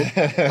mention it.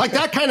 Like,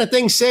 that kind of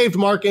thing saved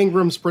Mark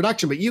Ingram's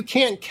production. But you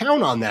can't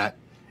count on that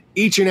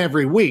each and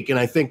every week. And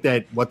I think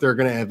that what they're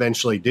going to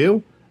eventually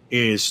do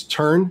is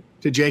turn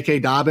to J.K.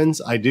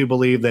 Dobbins. I do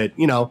believe that,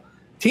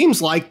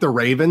 teams like the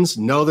Ravens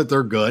know that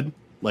they're good.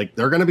 Like,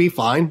 they're going to be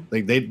fine.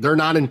 Like, they're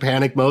not in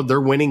panic mode.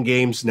 They're winning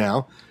games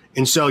now.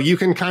 And so you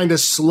can kind of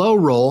slow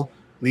roll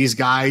these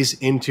guys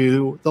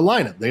into the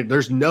lineup.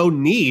 There's no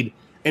need.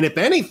 And if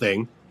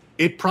anything,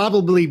 it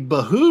probably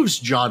behooves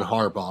John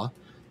Harbaugh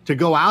to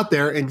go out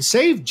there and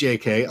save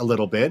JK a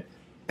little bit.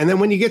 And then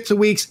when you get to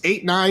weeks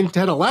 8, 9,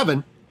 10,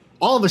 11,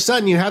 all of a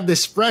sudden you have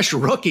this fresh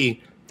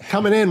rookie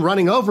coming in,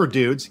 running over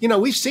dudes.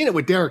 We've seen it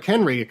with Derrick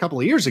Henry a couple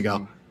of years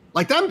ago.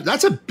 Like,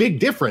 that's a big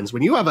difference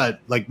when you have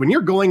when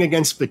you're going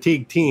against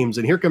fatigued teams,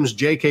 and here comes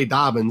J.K.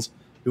 Dobbins,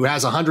 who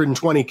has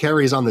 120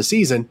 carries on the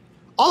season.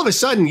 All of a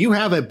sudden you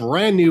have a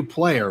brand new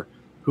player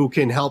who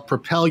can help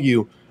propel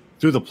you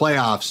through the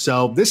playoffs.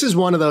 So this is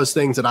one of those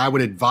things that I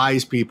would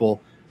advise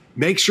people.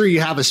 Make sure you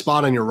have a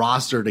spot on your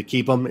roster to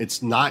keep them. It's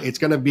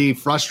going to be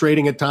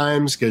frustrating at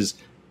times because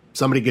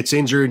somebody gets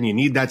injured and you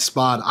need that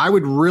spot. I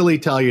would really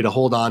tell you to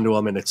hold on to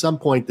him. And at some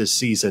point this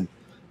season,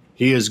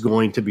 he is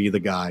going to be the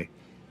guy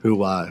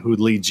who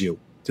leads you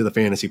to the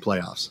fantasy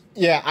playoffs.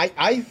 Yeah,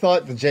 I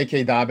thought the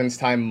J.K. Dobbins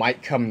time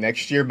might come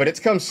next year, but it's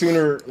come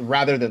sooner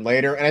rather than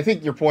later. And I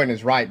think your point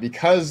is right.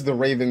 Because the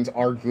Ravens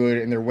are good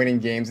and they're winning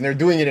games and they're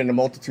doing it in a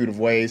multitude of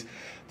ways,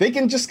 they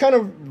can just kind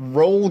of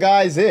roll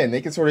guys in.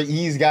 They can sort of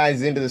ease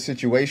guys into the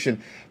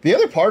situation. The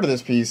other part of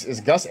this piece is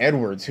Gus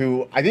Edwards,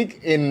 who I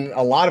think in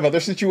a lot of other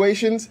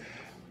situations,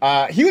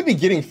 he would be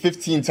getting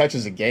 15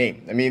 touches a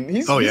game. I mean,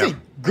 he's a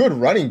good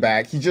running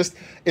back. He just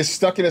is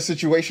stuck in a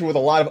situation with a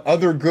lot of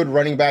other good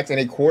running backs and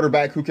a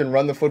quarterback who can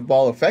run the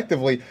football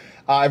effectively.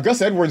 If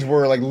Gus Edwards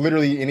were like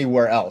literally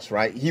anywhere else,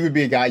 right, he would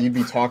be a guy you'd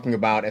be talking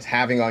about as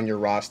having on your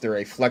roster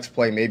a flex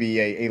play, maybe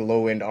a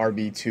low-end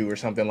RB2 or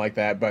something like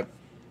that. But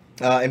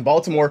in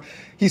Baltimore,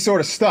 he's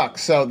sort of stuck.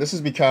 So this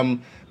has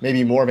become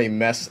maybe more of a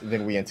mess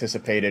than we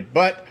anticipated.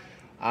 But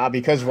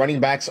because running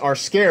backs are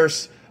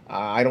scarce,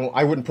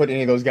 I wouldn't put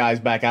any of those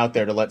guys back out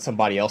there to let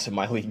somebody else in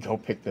my league go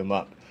pick them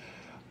up.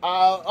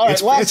 All right,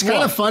 it's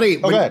kind of funny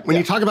when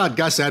you talk about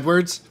Gus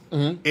Edwards.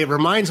 Mm-hmm. It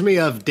reminds me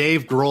of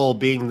Dave Grohl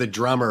being the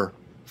drummer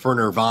for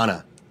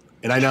Nirvana.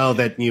 And I know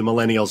that you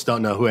millennials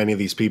don't know who any of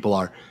these people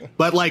are,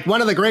 but like one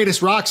of the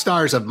greatest rock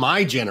stars of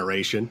my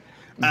generation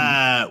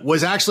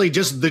was actually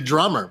just the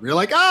drummer. You're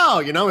like,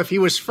 oh, if he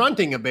was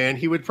fronting a band,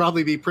 he would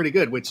probably be pretty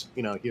good, which,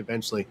 he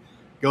eventually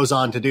goes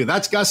on to do.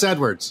 That's Gus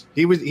Edwards.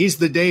 He's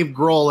the Dave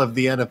Grohl of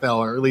the NFL,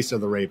 or at least of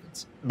the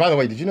Ravens. By the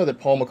way, did you know that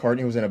Paul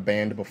McCartney was in a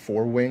band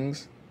before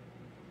Wings?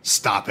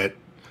 Stop it.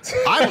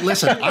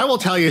 I will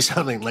tell you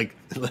something. Like,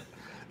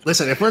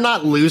 listen, if we're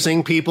not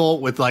losing people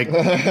with like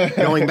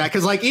going back,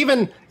 because like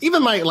even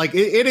my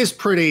it is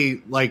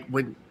pretty like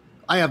when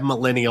I have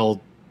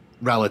millennial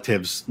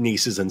relatives,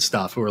 nieces and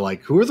stuff who are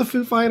like, who are the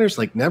Foo Fighters?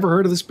 Like, never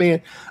heard of this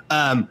band.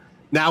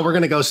 Now we're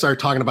going to go start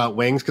talking about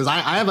Wings because I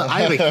have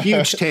a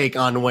huge take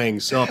on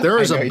Wings. So if there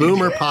is a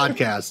boomer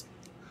podcast,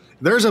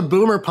 there's a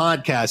boomer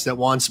podcast that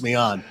wants me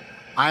on.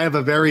 I have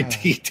a very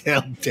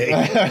detailed take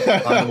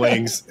on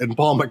Wings and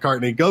Paul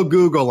McCartney. Go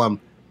Google him.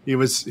 He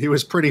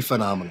was pretty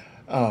phenomenal.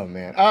 Oh,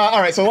 man. All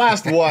right, so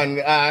last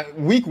one.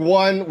 Week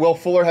 1, Will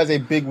Fuller has a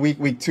big week.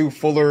 Week 2,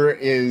 Fuller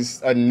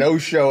is a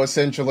no-show,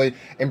 essentially,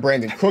 and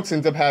Brandon Cooks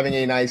ends up having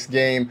a nice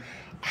game.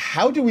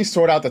 How do we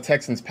sort out the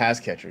Texans' pass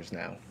catchers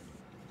now?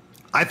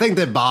 I think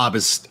that Bob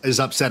is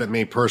upset at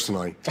me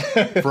personally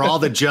for all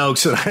the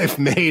jokes that I've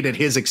made at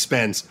his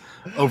expense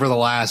over the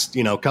last,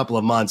 couple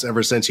of months,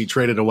 ever since he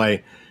traded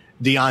away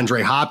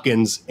DeAndre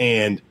Hopkins.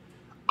 And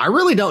I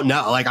really don't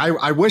know. Like,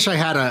 I wish I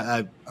had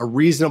a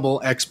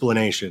reasonable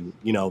explanation.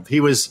 He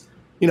was,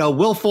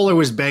 Will Fuller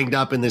was banged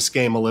up in this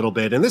game a little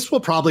bit. And this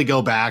will probably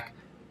go back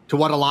to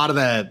what a lot of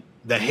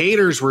the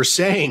haters were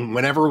saying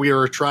whenever we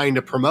were trying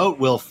to promote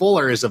Will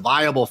Fuller as a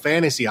viable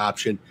fantasy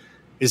option,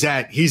 is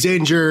that he's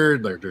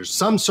injured, there's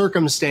some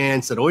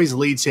circumstance that always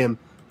leads him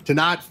to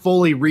not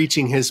fully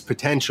reaching his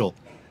potential.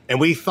 And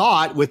we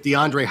thought with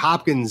DeAndre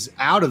Hopkins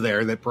out of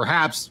there that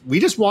perhaps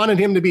we just wanted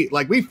him to be,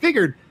 like, we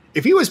figured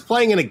if he was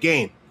playing in a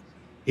game,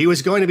 he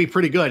was going to be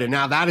pretty good. And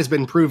now that has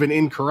been proven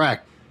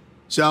incorrect.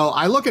 So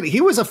I look at it,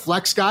 he was a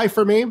flex guy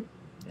for me.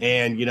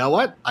 And you know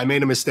what? I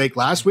made a mistake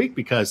last week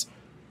because,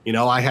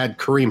 I had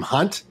Kareem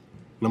Hunt.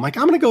 And I'm like,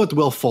 I'm going to go with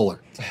Will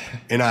Fuller.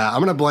 And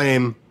I'm going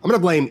to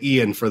blame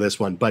Ian for this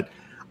one. But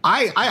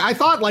I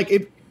thought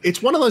like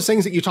it's one of those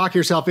things that you talk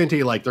yourself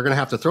into. Like, they're going to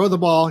have to throw the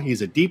ball.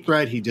 He's a deep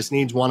threat. He just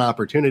needs one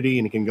opportunity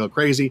and he can go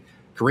crazy.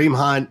 Kareem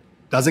Hunt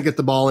doesn't get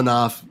the ball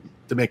enough,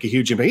 to make a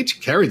huge impact. He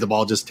carried the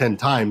ball just 10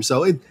 times,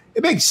 so it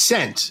makes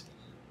sense.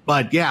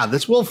 But yeah,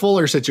 this Will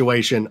Fuller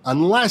situation,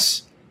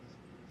 unless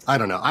I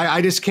don't know,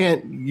 I just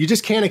can't. You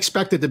just can't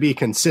expect it to be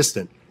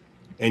consistent,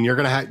 and you're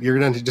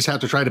gonna just have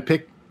to try to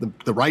pick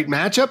the right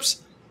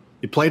matchups.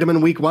 You played him in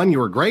week 1, you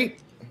were great.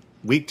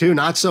 Week 2,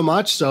 not so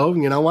much. So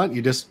you know what?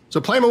 So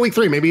play him in week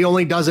 3. Maybe he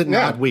only does it in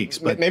odd weeks,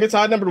 but maybe it's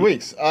odd numbered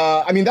weeks.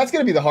 I mean, that's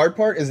going to be the hard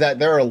part. Is that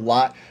there are a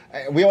lot.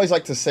 We always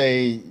like to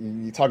say,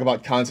 you talk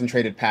about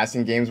concentrated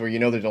passing games where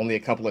there's only a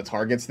couple of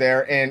targets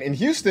there. And in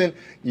Houston,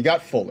 you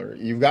got Fuller,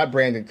 you've got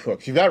Brandon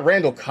Cooks, you've got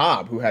Randall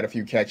Cobb, who had a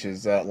few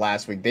catches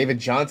last week. David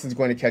Johnson's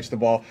going to catch the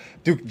ball.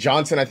 Duke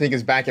Johnson, I think,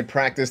 is back at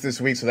practice this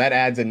week, so that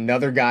adds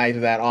another guy to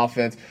that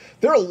offense.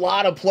 There are a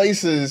lot of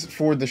places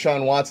for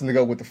Deshaun Watson to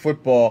go with the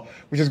football,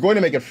 which is going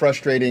to make it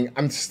frustrating.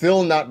 I'm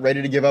still not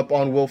ready to give up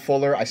on Will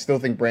Fuller. I still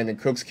think Brandon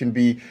Cooks can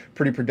be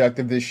pretty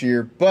productive this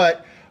year,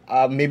 but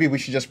maybe we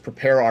should just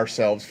prepare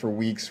ourselves for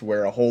weeks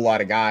where a whole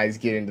lot of guys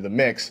get into the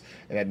mix,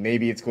 and that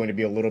maybe it's going to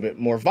be a little bit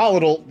more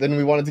volatile than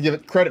we wanted to give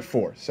it credit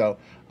for. So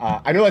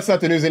I know that's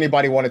not the news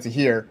anybody wanted to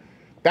hear.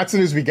 That's the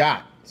news we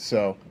got.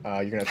 So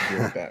you're going to have to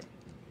deal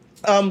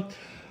with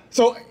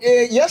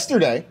that.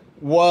 Yesterday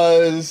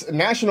was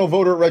National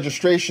Voter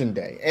Registration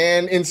Day,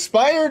 and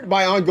inspired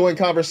by ongoing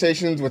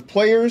conversations with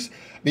players,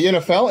 the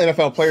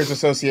NFL Players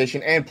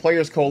Association, and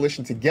Players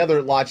Coalition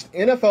together launched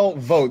NFL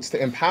Votes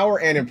to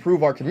empower and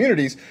improve our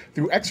communities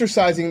through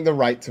exercising the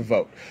right to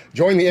vote.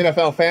 Join the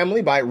NFL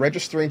family by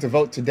registering to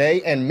vote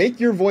today and make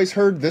your voice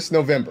heard this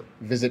November.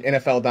 Visit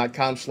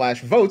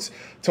NFL.com/votes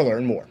to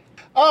learn more.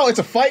 Oh, it's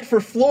a fight for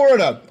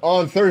Florida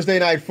on Thursday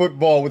Night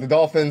Football with the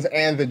Dolphins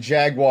and the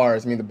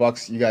Jaguars. I mean, the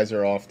Bucs, you guys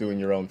are off doing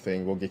your own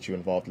thing. We'll get you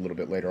involved a little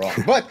bit later on.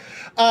 But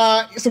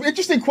some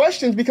interesting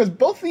questions, because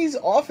both these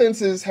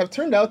offenses have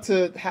turned out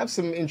to have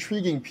some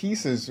intriguing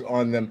pieces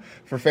on them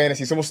for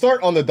fantasy. So we'll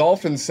start on the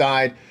Dolphins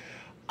side.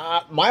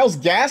 Myles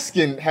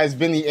Gaskin has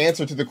been the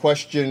answer to the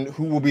question,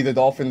 who will be the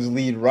Dolphins'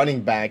 lead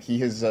running back? He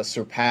has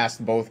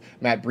surpassed both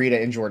Matt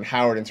Breida and Jordan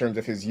Howard in terms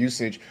of his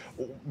usage.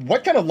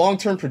 What kind of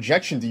long-term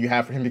projection do you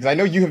have for him? Because I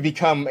know you have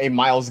become a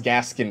Myles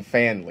Gaskin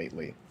fan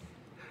lately.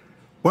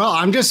 Well,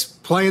 I'm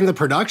just playing the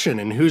production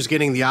and who's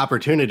getting the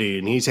opportunity.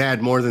 And he's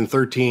had more than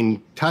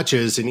 13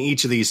 touches in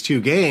each of these 2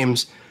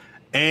 games.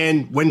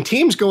 And when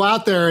teams go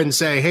out there and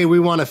say, hey, we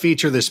want to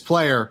feature this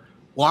player,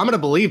 well, I'm going to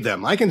believe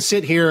them. I can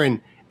sit here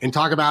and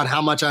talk about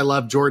how much I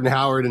love Jordan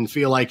Howard and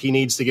feel like he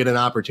needs to get an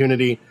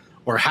opportunity,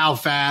 or how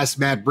fast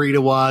Matt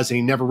Breida was and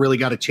he never really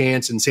got a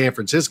chance in San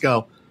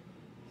Francisco.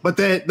 But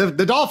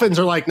the Dolphins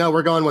are like, no,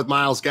 we're going with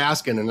Myles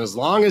Gaskin. And as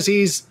long as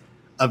he's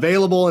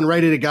available and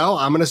ready to go,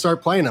 I'm going to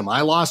start playing him. I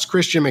lost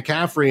Christian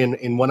McCaffrey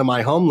in one of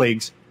my home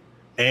leagues.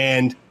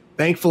 And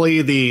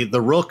thankfully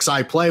the rooks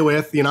I play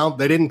with, they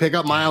didn't pick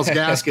up Myles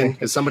Gaskin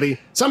because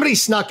somebody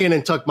snuck in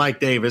and took Mike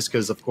Davis,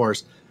 because, of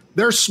course,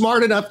 they're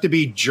smart enough to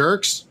be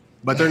jerks,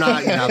 but they're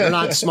not, they're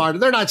not smart.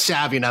 They're not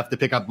savvy enough to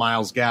pick up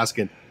Myles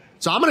Gaskin.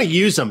 So I'm going to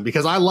use them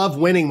because I love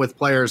winning with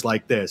players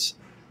like this.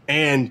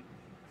 And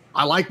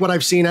I like what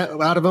I've seen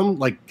out of him,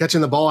 like catching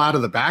the ball out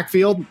of the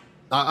backfield.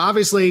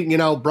 Obviously,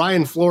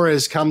 Brian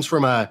Flores comes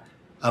from a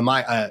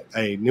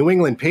New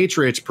England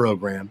Patriots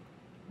program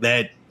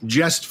that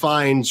just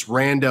finds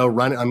rando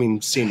run. I mean,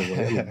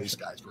 seemingly these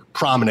guys were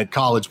prominent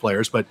college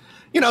players, but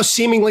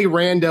seemingly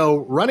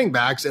rando running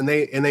backs, and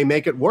they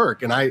make it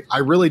work. And I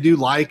really do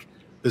like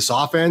this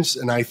offense,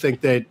 and I think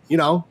that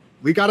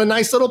we got a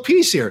nice little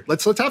piece here.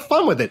 Let's have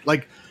fun with it.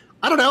 Like,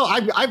 I don't know,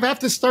 I have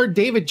to start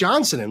David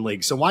Johnson in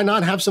league, so why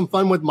not have some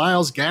fun with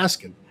Myles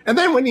Gaskin? And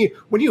then when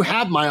you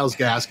have Myles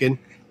Gaskin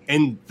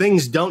and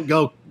things don't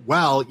go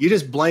well, you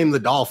just blame the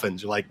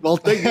Dolphins. You're like, well,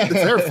 it's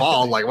their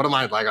fault. Like, what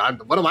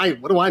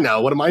do I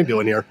know? What am I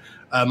doing here?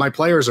 My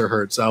players are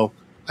hurt, so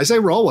I say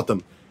roll with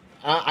them.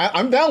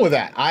 I'm down with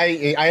that.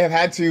 I have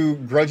had to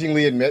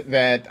grudgingly admit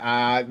that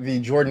the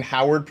Jordan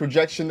Howard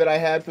projection that I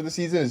had for the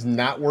season is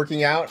not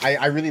working out.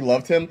 I really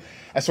loved him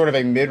as sort of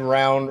a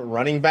mid-round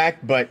running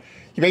back, but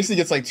he basically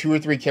gets like 2 or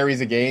 3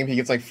 carries a game. He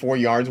gets like 4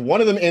 yards. One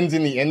of them ends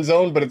in the end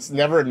zone, but it's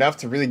never enough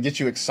to really get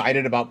you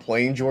excited about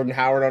playing Jordan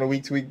Howard on a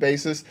week-to-week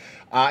basis.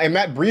 And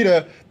Matt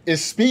Breida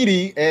is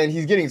speedy, and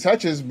he's getting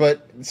touches,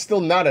 but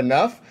still not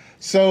enough.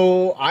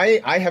 So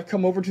I have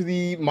come over to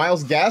the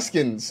Myles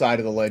Gaskin side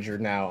of the ledger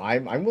now.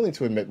 I'm willing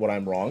to admit when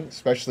I'm wrong,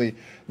 especially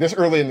this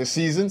early in the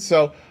season.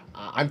 So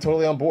I'm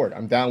totally on board.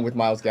 I'm down with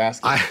Myles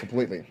Gaskin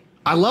completely.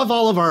 I love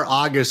all of our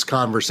August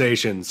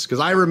conversations, because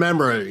I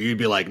remember you'd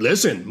be like,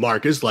 listen,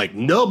 Marcus, like,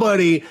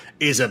 nobody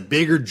is a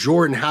bigger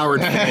Jordan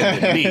Howard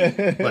fan than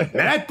me. But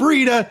Matt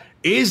Breida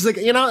is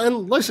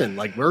and listen,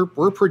 like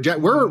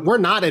we're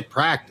not at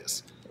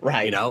practice.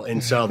 Right.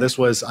 And so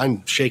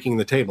I'm shaking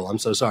the table. I'm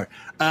so sorry.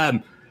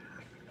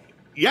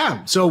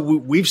 Yeah, so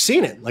we've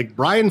seen it. Like,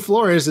 Brian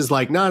Flores is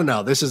like,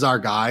 no, this is our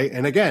guy.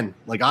 And again,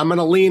 like, I'm going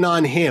to lean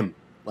on him.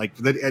 Like,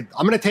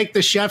 I'm going to take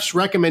the chef's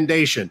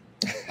recommendation.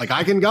 Like,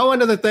 I can go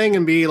into the thing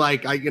and be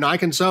like, I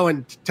can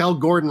tell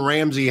Gordon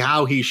Ramsay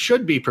how he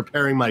should be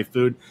preparing my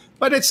food.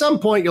 But at some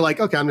point, you're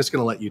like, okay, I'm just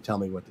going to let you tell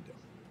me what to do.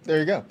 There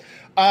you go.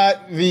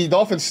 The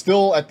Dolphins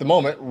still, at the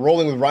moment,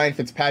 rolling with Ryan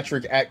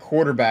Fitzpatrick at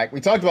quarterback.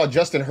 We talked about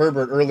Justin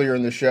Herbert earlier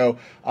in the show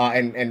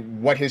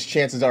and what his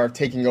chances are of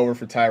taking over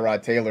for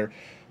Tyrod Taylor.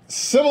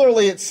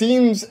 Similarly, it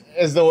seems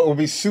as though it will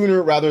be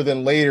sooner rather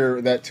than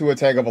later that Tua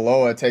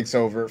Tagovailoa takes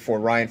over for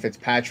Ryan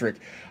Fitzpatrick.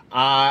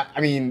 I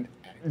mean,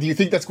 do you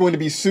think that's going to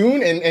be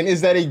soon? And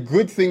is that a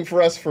good thing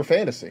for us for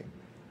fantasy?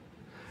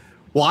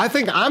 Well, I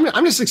think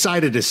I'm just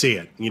excited to see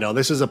it. You know,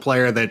 this is a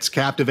player that's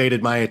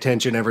captivated my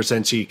attention ever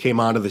since he came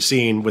onto the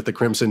scene with the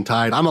Crimson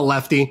Tide. I'm a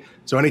lefty,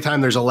 so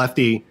anytime there's a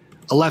lefty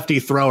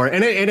thrower,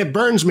 and it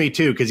burns me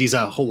too because he's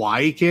a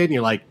Hawaii kid, and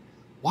you're like,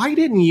 why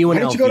didn't UNLV Why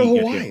did you go to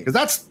Hawaii? Because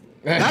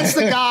that's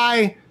the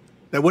guy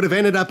that would have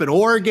ended up at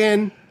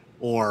Oregon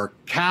or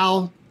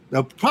Cal.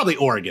 No, probably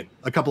Oregon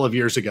a couple of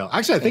years ago.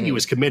 Actually, I think he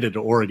was committed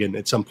to Oregon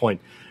at some point.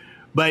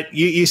 But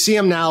you see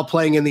him now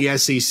playing in the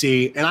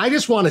SEC, and I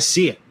just want to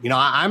see it. You know,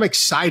 I'm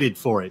excited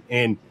for it.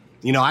 And,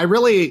 you know, I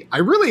really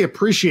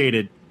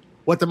appreciated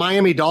what the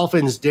Miami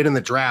Dolphins did in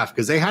the draft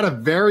because they had a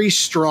very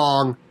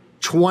strong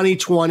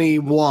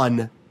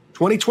 2021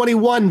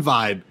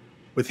 vibe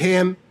with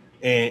him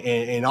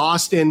and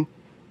Austin,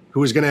 who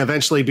was going to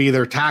eventually be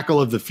their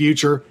tackle of the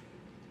future.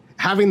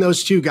 Having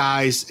those two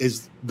guys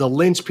is the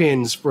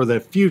linchpins for the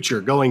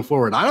future going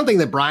forward. I don't think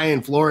that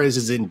Brian Flores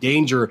is in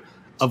danger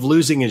of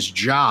losing his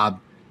job.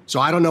 So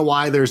I don't know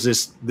why there's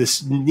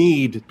this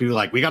need to be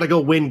like, we got to go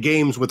win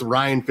games with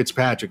Ryan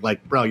Fitzpatrick.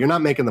 Like, bro, you're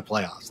not making the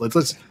playoffs.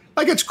 Let's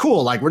like, it's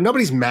cool. Like, where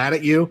nobody's mad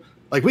at you.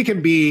 Like, we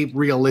can be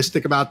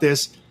realistic about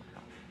this.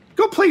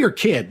 Go play your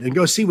kid and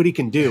go see what he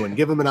can do and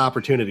give him an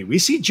opportunity. We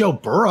see Joe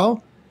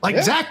Burrow. Like,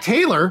 Zach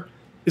Taylor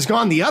has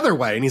gone the other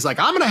way. And he's like,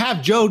 I'm going to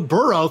have Joe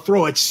Burrow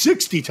throw it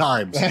 60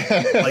 times.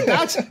 Like,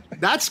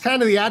 that's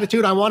kind of the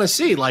attitude I want to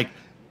see. Like,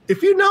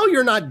 if you know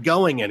you're not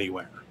going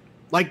anywhere,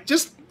 like,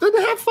 just then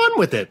have fun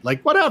with it.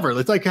 Like, whatever.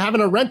 It's like having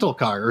a rental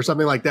car or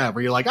something like that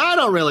where you're like, I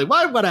don't really,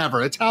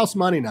 whatever. It's house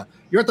money now.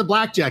 You're at the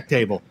blackjack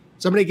table.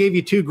 Somebody gave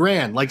you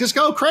 $2,000. Like, just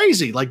go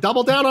crazy. Like,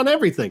 double down on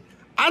everything.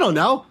 I don't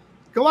know.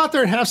 Go out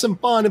there and have some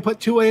fun and put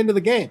Tua into the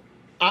game.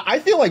 I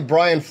feel like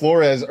Brian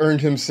Flores earned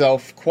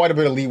himself quite a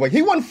bit of leeway.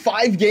 He won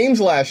 5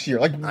 games last year.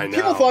 Like,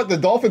 people thought the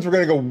Dolphins were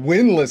going to go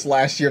winless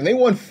last year, and they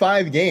won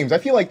 5 games. I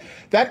feel like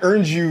that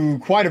earns you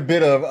quite a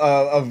bit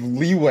of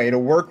leeway to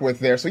work with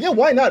there. So, yeah,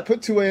 why not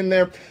put Tua in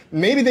there?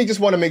 Maybe they just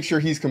want to make sure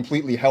he's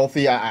completely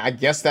healthy. I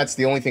guess that's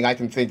the only thing I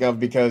can think of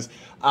because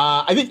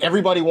I think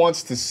everybody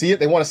wants to see it.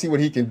 They want to see what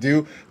he can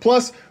do.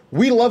 Plus,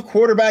 we love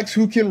quarterbacks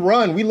who can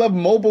run. We love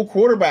mobile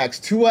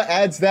quarterbacks. Tua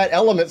adds that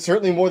element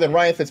certainly more than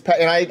Ryan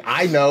Fitzpatrick. And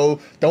I know,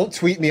 don't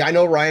tweet me, I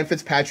know Ryan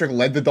Fitzpatrick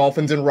led the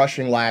Dolphins in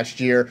rushing last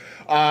year,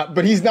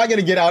 but he's not going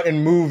to get out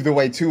and move the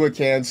way Tua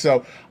can.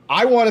 So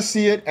I want to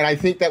see it, and I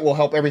think that will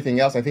help everything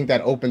else. I think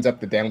that opens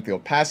up the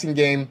downfield passing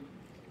game.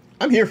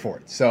 I'm here for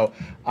it. So,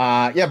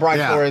 Brian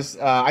Flores,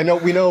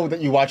 we know that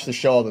you watch the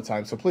show all the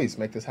time, so please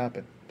make this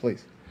happen.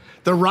 Please.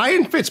 The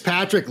Ryan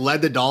Fitzpatrick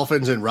led the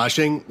Dolphins in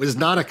rushing was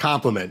not a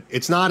compliment.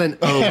 It's not an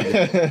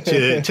ode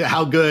to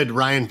how good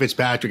Ryan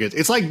Fitzpatrick is.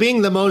 It's like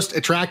being the most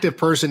attractive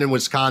person in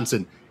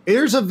Wisconsin.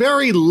 There's a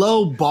very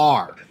low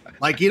bar.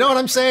 Like, you know what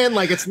I'm saying?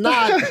 Like, it's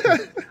not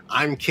 –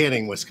 I'm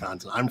kidding,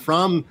 Wisconsin. I'm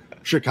from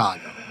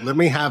Chicago. Let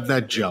me have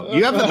that joke.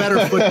 You have the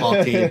better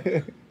football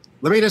team.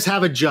 Let me just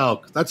have a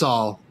joke. That's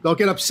all. Don't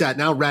get upset.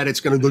 Now Reddit's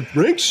going to look,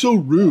 Frank's so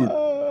rude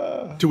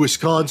to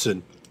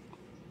Wisconsin.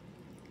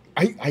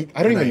 I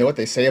don't even know what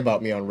they say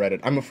about me on Reddit.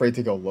 I'm afraid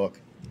to go look.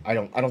 I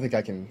don't think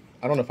I can.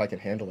 I don't know if I can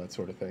handle that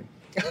sort of thing.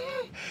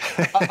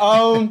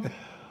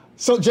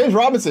 So James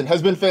Robinson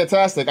has been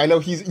fantastic. I know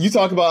you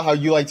talk about how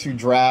you like to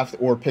draft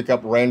or pick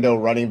up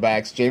rando running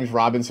backs. James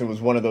Robinson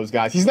was one of those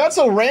guys. He's not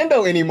so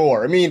rando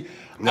anymore. I mean,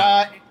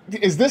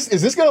 is this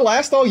going to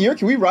last all year?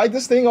 Can we ride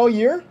this thing all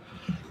year?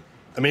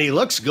 I mean, he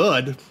looks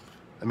good.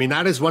 I mean,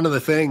 that is one of the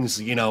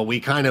things, you know, we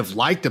kind of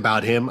liked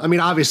about him. I mean,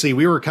 obviously,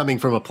 we were coming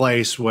from a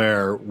place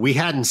where we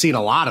hadn't seen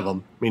a lot of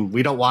him. I mean,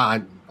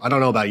 I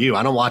don't know about you.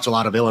 I don't watch a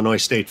lot of Illinois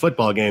State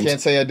football games.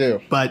 Can't say I do.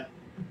 But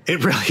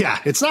it really,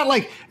 it's not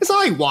like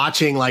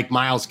watching like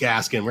Myles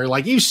Gaskin, where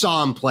like you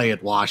saw him play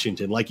at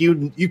Washington. Like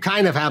you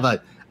kind of have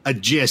a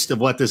gist of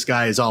what this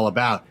guy is all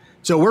about.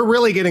 So we're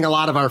really getting a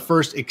lot of our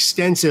first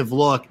extensive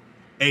look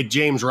at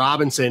James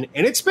Robinson,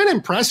 and it's been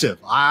impressive.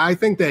 I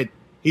think that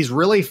he's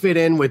really fit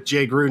in with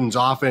Jay Gruden's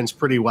offense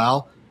pretty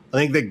well. I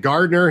think that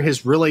Gardner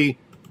has really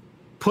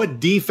put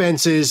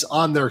defenses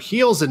on their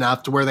heels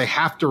enough to where they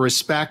have to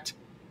respect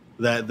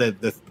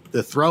the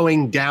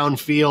throwing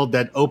downfield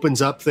that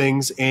opens up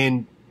things.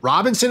 And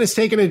Robinson has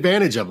taken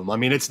advantage of them. I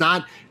mean, it's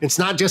not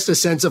just a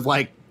sense of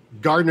like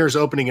Gardner's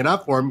opening it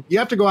up for him. You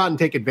have to go out and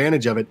take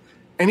advantage of it.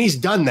 And he's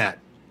done that.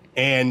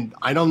 And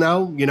I don't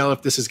know,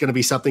 if this is going to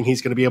be something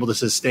he's going to be able to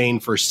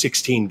sustain for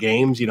 16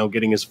 games,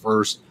 getting his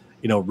first,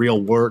 real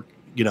work,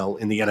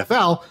 in the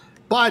NFL.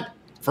 But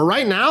for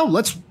right now,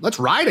 let's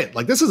ride it.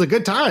 Like, this is a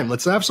good time.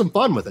 Let's have some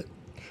fun with it.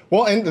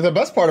 Well, and the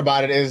best part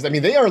about it is, I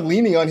mean, they are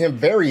leaning on him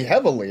very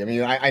heavily. I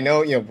mean, I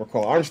know,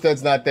 Raquel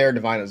Armstead's not there.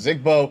 Divine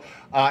Ozigbo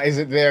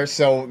isn't there.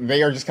 So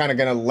they are just kind of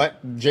going to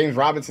let James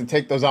Robinson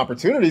take those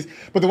opportunities.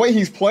 But the way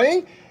he's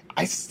playing,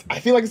 I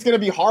feel like it's going to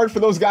be hard for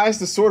those guys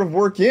to sort of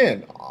work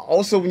in.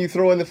 Also, when you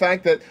throw in the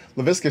fact that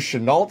Laviska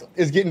Shenault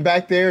is getting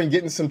back there and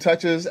getting some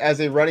touches as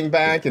a running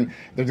back, and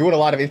they're doing a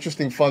lot of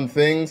interesting, fun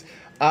things,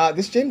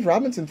 this James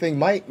Robinson thing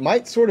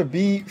might sort of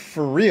be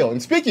for real.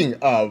 And speaking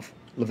of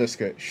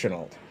Laviska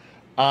Shenault,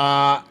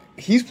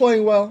 he's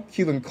playing well.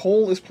 Keelan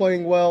Cole is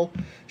playing well.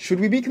 Should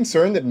we be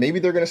concerned that maybe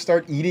they're going to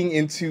start eating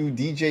into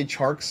DJ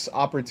Chark's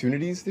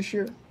opportunities this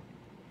year?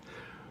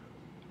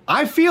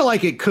 I feel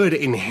like it could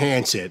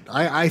enhance it.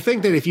 I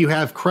think that if you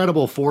have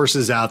credible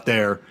forces out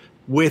there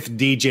with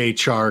DJ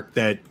Chark,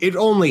 that it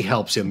only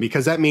helps him,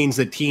 because that means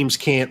that teams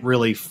can't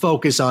really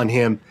focus on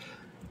him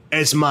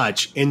as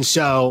much. And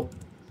so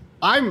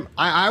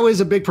I was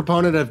a big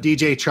proponent of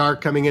DJ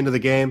Chark coming into the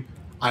game.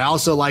 I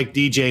also like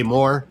DJ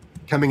Moore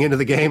coming into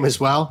the game as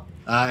well,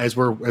 as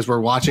we're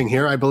watching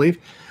here, I believe.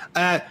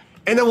 And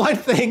the one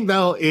thing,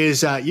 though,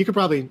 is you could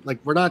probably,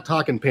 we're not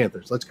talking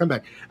Panthers. Let's come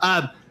back.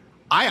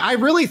 I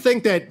really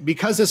think that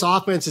because this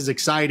offense is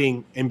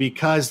exciting and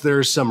because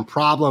there's some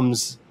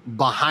problems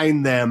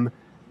behind them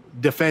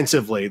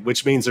defensively,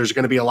 which means there's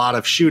going to be a lot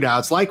of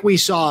shootouts like we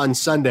saw on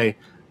Sunday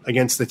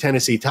against the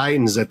Tennessee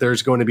Titans, that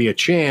there's going to be a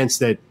chance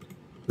that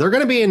they're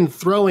going to be in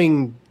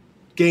throwing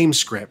game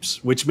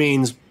scripts, which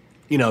means,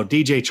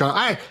 DJ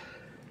Chark.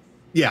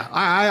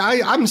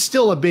 I'm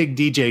still a big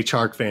DJ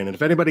Chark fan, and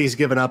if anybody's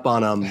given up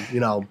on him,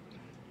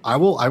 I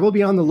will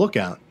be on the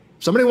lookout.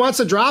 If somebody wants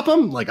to drop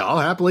him, I'll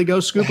happily go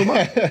scoop him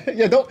up.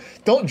 Yeah,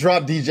 don't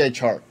drop DJ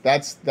Chark.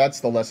 That's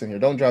the lesson here.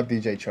 Don't drop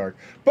DJ Chark.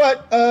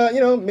 But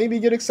maybe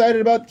get excited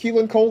about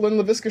Keelan Cole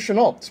and Laviska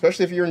Shenault,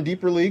 especially if you're in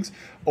deeper leagues,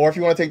 or if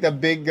you want to take that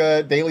big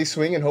daily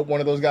swing and hope one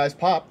of those guys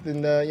pop,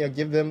 then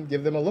give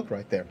them a look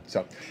right there.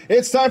 So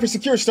it's time for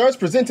Secure Starts,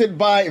 presented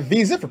by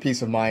Visa. For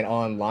peace of mind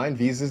online,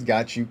 Visa's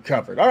got you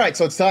covered. All right,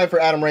 so it's time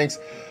for Adam Ranks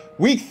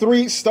Week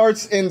 3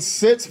 starts and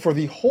sits. For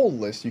the whole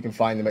list, you can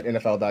find them at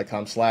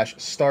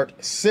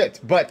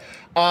NFL.com/start-sit. But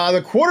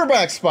the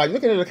quarterback spot, you're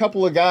looking at a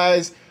couple of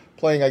guys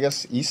playing, I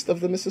guess, east of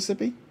the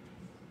Mississippi.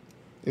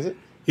 Is it?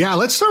 Yeah,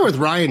 let's start with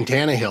Ryan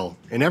Tannehill.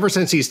 And ever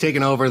since he's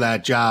taken over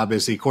that job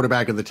as the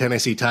quarterback of the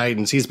Tennessee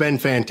Titans, he's been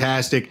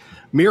fantastic.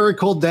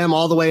 Miracled them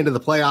all the way into the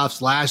playoffs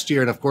last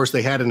year. And, of course,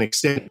 they had an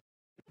extended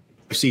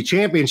NFC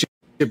Championship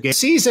game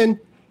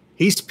season.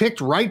 He's picked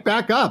right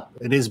back up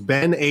and has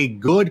been a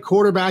good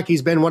quarterback.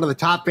 He's been one of the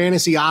top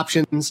fantasy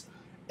options.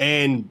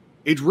 And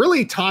it's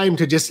really time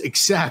to just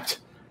accept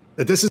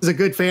that this is a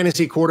good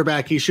fantasy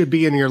quarterback. He should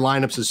be in your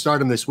lineups to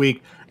start him this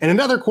week. And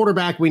another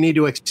quarterback we need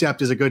to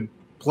accept as a good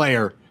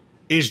player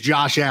is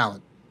Josh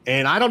Allen.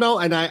 And I don't know,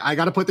 and I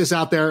got to put this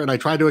out there, and I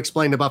tried to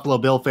explain to Buffalo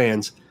Bill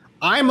fans,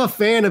 I'm a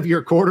fan of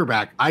your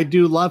quarterback. I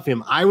do love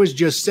him. I was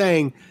just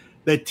saying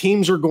that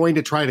teams are going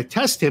to try to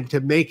test him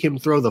to make him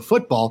throw the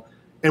football.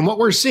 And what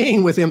we're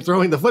seeing with him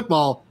throwing the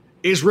football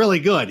is really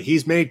good.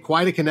 He's made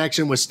quite a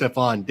connection with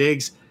Stephon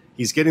Diggs.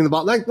 He's getting the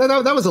ball. That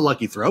was a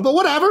lucky throw, but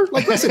whatever.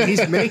 Listen,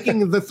 he's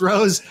making the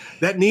throws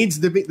that need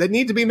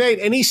to be made.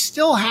 And he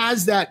still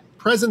has that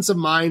presence of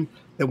mind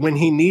that when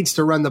he needs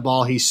to run the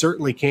ball, he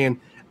certainly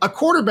can. A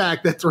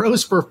quarterback that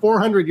throws for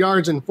 400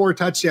 yards and 4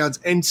 touchdowns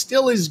and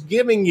still is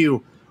giving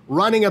you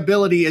running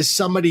ability is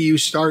somebody you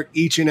start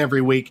each and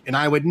every week. And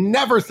I would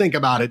never think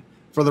about it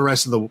for the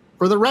rest of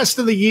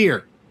the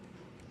year.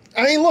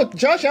 I mean, look,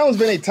 Josh Allen's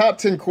been a top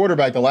 10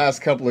 quarterback the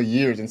last couple of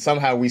years, and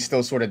somehow we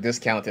still sort of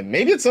discount him.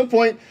 Maybe at some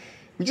point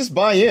we just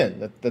buy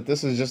in that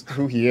this is just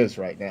who he is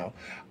right now.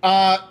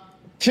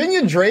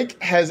 Kenyon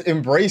Drake has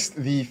embraced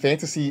the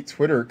fantasy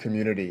Twitter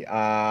community,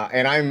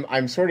 and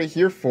I'm sort of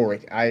here for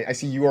it. I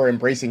see you are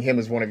embracing him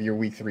as one of your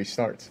Week 3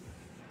 starts.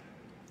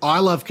 I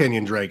love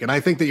Kenyon Drake, and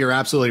I think that you're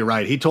absolutely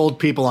right. He told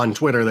people on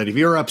Twitter that if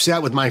you're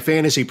upset with my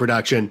fantasy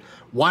production,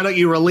 why don't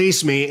you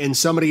release me and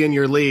somebody in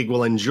your league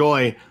will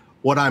enjoy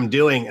what I'm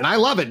doing. And I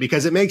love it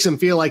because it makes him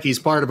feel like he's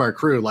part of our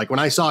crew. Like when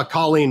I saw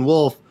Colleen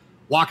Wolfe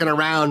walking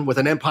around with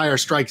an Empire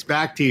Strikes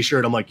Back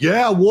t-shirt, I'm like,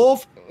 yeah,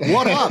 Wolf,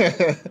 what up?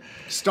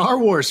 Star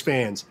Wars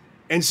fans.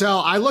 And so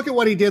I look at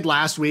what he did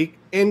last week,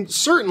 and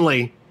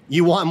certainly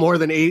you want more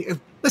than 8.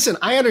 Listen,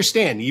 I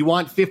understand you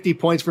want 50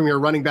 points from your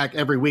running back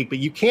every week, but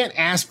you can't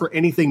ask for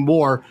anything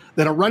more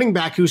than a running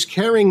back who's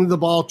carrying the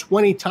ball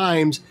 20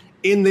 times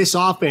in this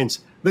offense.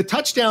 The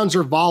touchdowns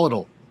are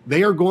volatile.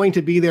 They are going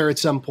to be there at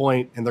some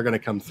point, and they're going to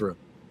come through.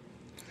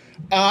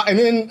 And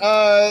then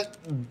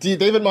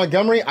David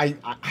Montgomery,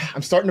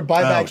 I'm starting to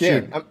buy back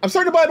in. I'm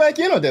starting to buy back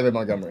in on David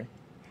Montgomery.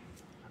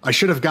 I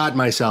should have gotten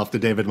myself to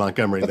David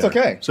Montgomery. That's there.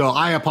 Okay. So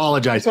I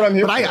apologize. That's what I'm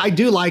here for. I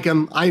do like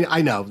him.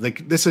 I know.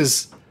 This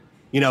is,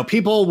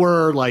 people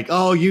were like,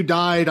 oh, you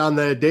died on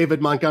the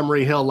David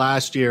Montgomery hill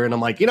last year. And I'm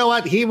like, you know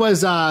what? He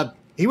was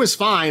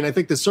fine. I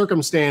think the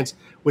circumstance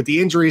with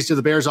the injuries to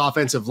the Bears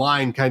offensive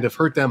line kind of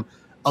hurt them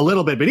a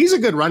little bit, but he's a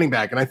good running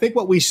back. And I think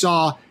what we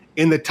saw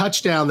in the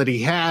touchdown that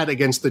he had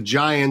against the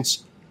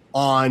Giants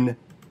on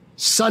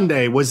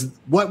Sunday was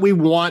what we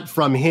want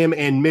from him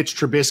and Mitch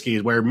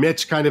Trubisky, where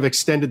Mitch kind of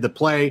extended the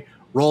play,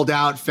 rolled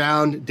out,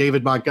 found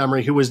David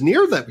Montgomery, who was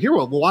near the – here,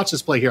 we'll watch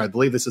this play here. I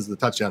believe this is the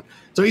touchdown.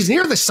 So he's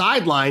near the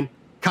sideline,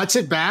 cuts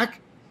it back,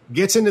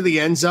 gets into the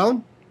end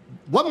zone.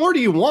 What more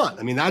do you want?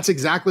 I mean, that's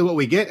exactly what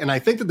we get, and I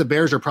think that the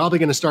Bears are probably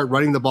going to start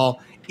running the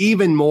ball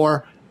even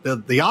more.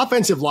 The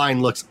offensive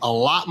line looks a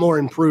lot more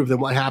improved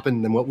than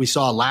what we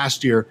saw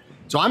last year.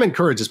 So I'm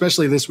encouraged,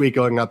 especially this week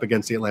going up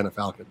against the Atlanta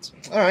Falcons.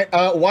 All right,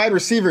 wide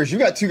receivers. You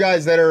got two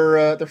guys that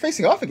are they're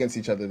facing off against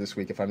each other this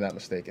week, if I'm not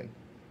mistaken.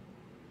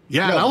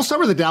 Yeah, and I'll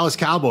start with the Dallas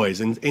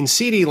Cowboys, and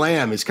CeeDee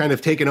Lamb is kind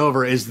of taken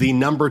over as the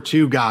number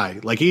 2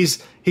 guy. Like he's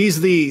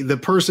the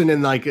person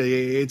in like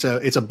it's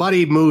a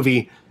buddy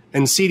movie,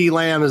 and CeeDee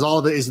Lamb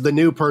is the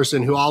new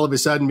person who all of a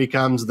sudden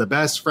becomes the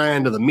best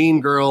friend of the mean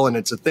girl, and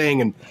it's a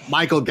thing. And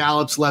Michael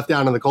Gallup's left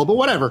down in the cold, but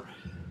whatever.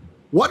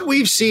 What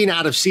we've seen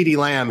out of CeeDee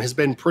Lamb has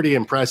been pretty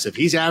impressive.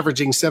 He's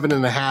averaging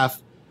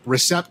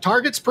 7.5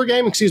 targets per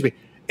game,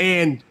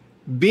 and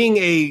being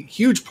a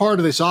huge part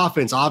of this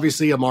offense.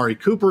 Obviously, Amari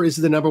Cooper is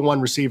the number 1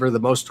 receiver,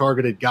 the most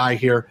targeted guy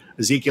here.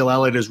 Ezekiel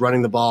Elliott is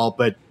running the ball,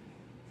 but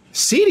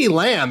CeeDee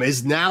Lamb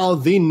is now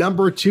the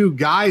number 2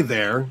 guy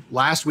there.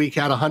 Last week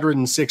had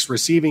 106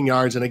 receiving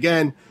yards, and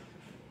again,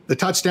 the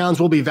touchdowns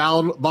will be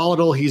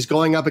volatile. He's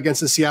going up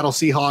against the Seattle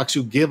Seahawks,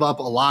 who give up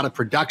a lot of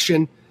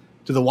production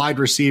to the wide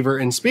receiver.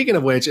 And speaking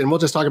of which, and we'll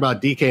just talk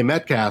about DK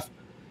Metcalf,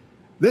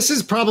 this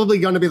is probably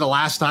going to be the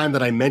last time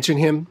that I mention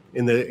him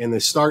in the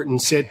start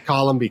and sit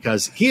column,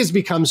 because he has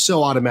become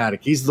so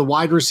automatic. He's the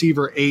wide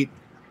receiver 8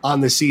 on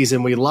the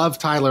season. We love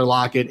Tyler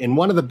Lockett, and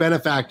one of the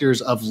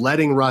benefactors of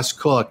letting Russ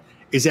cook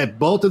is that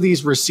both of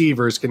these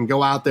receivers can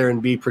go out there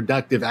and be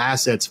productive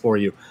assets for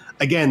you.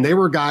 Again, they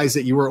were guys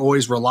that you were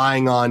always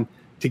relying on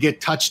to get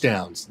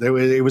touchdowns.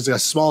 It was a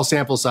small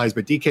sample size,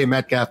 but DK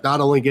Metcalf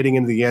not only getting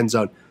into the end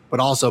zone, but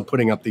also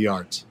putting up the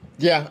yards.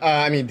 Yeah,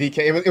 I mean,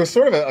 DK, it was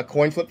sort of a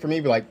coin flip for me.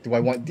 Like, do I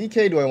want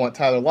DK? Do I want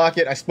Tyler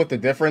Lockett? I split the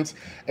difference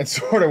and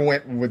sort of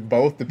went with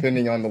both,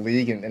 depending on the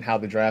league and how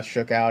the draft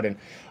shook out. And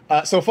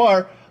so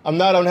far, I'm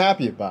not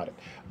unhappy about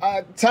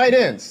it. Tight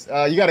ends.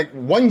 You got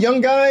one young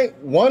guy,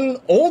 one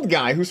old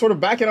guy who's sort of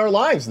back in our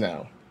lives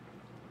now.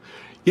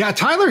 Yeah,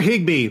 Tyler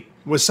Higbee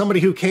was somebody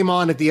who came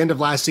on at the end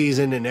of last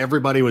season, and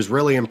everybody was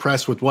really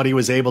impressed with what he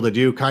was able to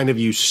do, kind of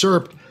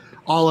usurped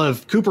all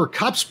of Cooper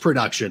Kupp's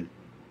production,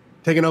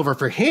 taking over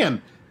for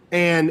him.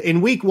 And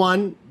in week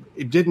 1,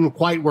 it didn't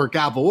quite work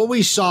out. But what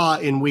we saw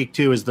in week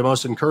 2 is the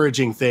most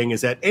encouraging thing,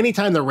 is that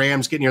anytime the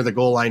Rams get near the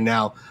goal line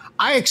now,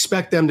 I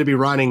expect them to be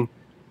running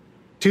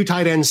 2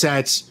 tight end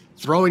sets,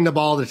 throwing the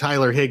ball to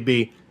Tyler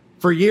Higbee.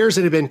 For years,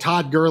 it had been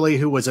Todd Gurley,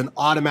 who was an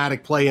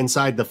automatic play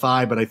inside the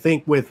 5. But I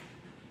think with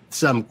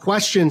some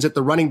questions at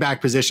the running back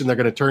position, they're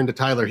going to turn to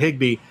Tyler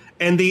Higbee.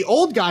 And the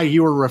old guy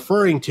you were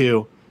referring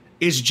to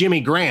is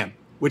Jimmy Graham,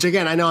 which,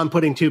 again, I know I'm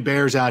putting 2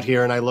 Bears out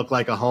here and I look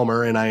like a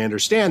homer, and I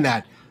understand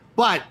that.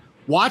 But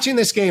watching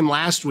this game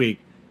last week,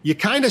 you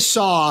kind of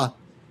saw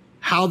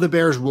how the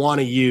Bears want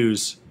to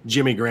use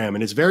Jimmy Graham.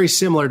 And it's very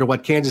similar to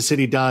what Kansas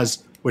City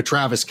does with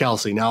Travis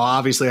Kelce. Now,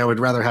 obviously, I would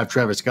rather have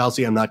Travis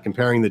Kelce. I'm not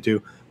comparing the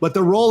two. But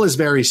the role is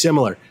very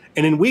similar.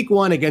 And in week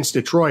 1 against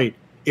Detroit,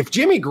 if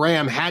Jimmy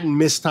Graham hadn't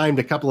mistimed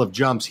a couple of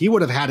jumps, he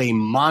would have had a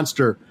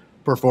monster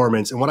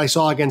performance. And what I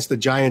saw against the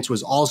Giants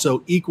was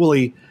also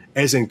equally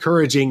as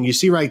encouraging. You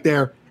see right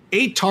there,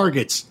 8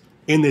 targets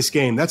in this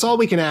game. That's all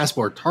we can ask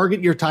for.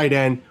 Target your tight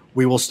end.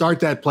 We will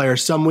start that player.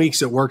 Some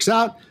weeks it works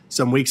out.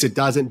 Some weeks it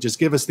doesn't. Just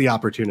give us the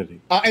opportunity.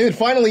 And then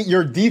finally,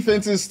 your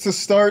defenses to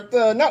start.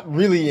 Not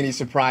really any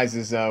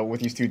surprises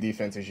with these 2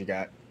 defenses you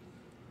got.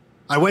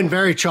 I went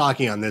very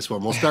chalky on this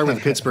one. We'll start with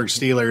the Pittsburgh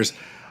Steelers.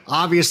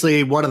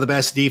 Obviously, one of the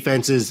best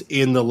defenses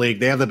in the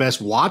league. They have the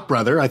best Watt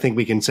brother. I think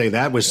we can say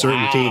that with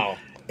certainty. Wow.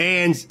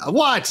 And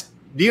what?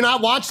 Do you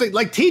not watch?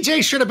 Like,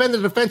 TJ should have been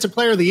the defensive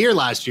player of the year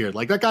last year.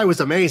 Like, that guy was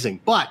amazing.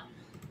 But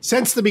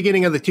since the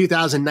beginning of the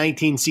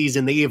 2019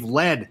 season, they have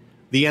led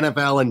the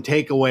NFL in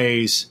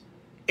takeaways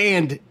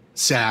and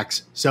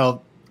sacks.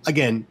 So,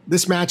 again,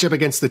 this matchup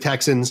against the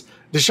Texans,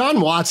 Deshaun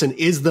Watson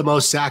is the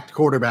most sacked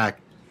quarterback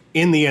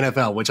in the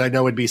NFL, which I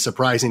know would be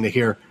surprising to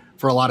hear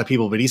for a lot of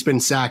people, but he's been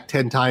sacked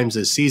 10 times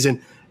this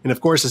season. And,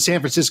 of course, the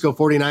San Francisco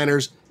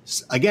 49ers,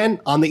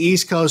 again, on the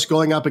East Coast,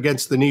 going up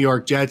against the New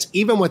York Jets,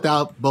 even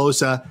without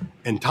Bosa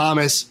and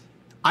Thomas.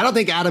 I don't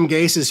think Adam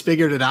Gase has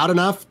figured it out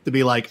enough to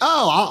be like,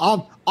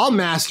 oh, I'll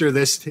master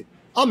this.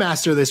 I'll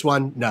master this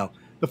one. No,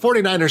 the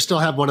 49ers still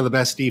have one of the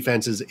best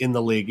defenses in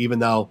the league, even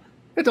though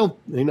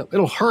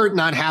it'll hurt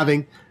not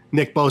having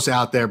Nick Bosa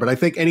out there. But I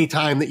think any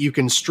time that you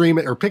can stream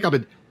it or pick up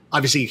it,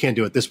 obviously you can't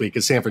do it this week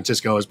because San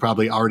Francisco is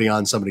probably already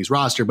on somebody's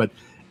roster. But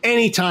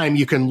anytime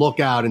you can look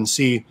out and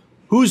see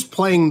who's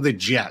playing the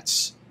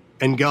Jets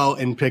and go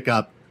and pick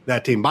up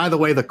that team. By the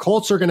way, the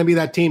Colts are going to be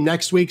that team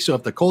next week. So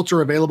if the Colts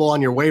are available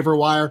on your waiver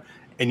wire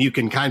and you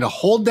can kind of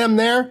hold them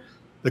there,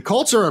 the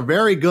Colts are a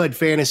very good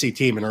fantasy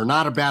team and are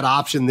not a bad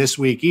option this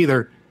week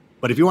either.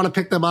 But if you want to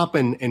pick them up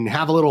and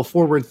have a little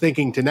forward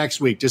thinking to next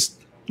week,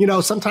 just,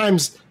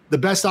 sometimes the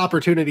best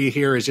opportunity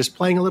here is just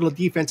playing a little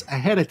defense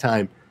ahead of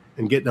time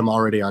and getting them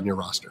already on your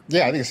roster.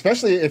 Yeah, I think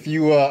especially if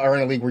you are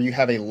in a league where you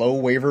have a low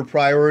waiver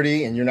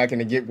priority and you're not going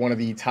to get one of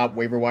the top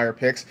waiver wire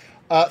picks,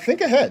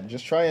 think ahead.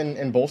 Just try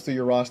and bolster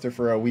your roster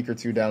for a week or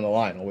two down the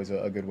line. Always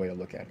a good way to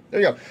look at it. There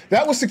you go.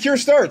 That was Secure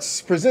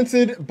Starts,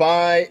 presented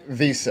by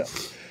Visa.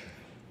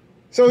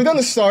 So we've done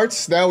the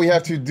starts. Now we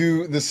have to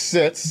do the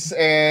sits.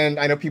 And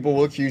I know people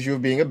will accuse you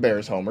of being a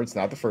Bears homer. It's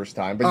not the first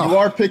time. But you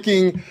are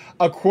picking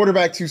a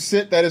quarterback to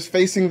sit that is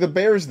facing the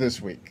Bears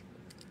this week.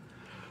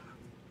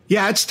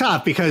 Yeah, it's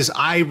tough because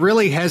I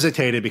really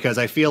hesitated because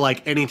I feel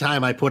like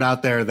anytime I put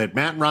out there that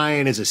Matt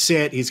Ryan is a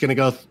sit, he's going to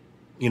go,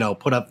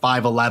 put up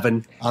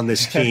 5'11" on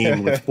this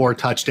team with 4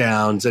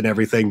 touchdowns and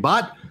everything.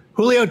 But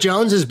Julio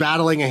Jones is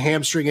battling a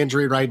hamstring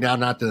injury right now.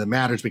 Not that it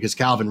matters because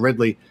Calvin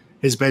Ridley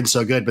has been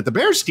so good. But the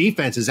Bears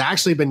defense has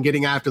actually been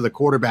getting after the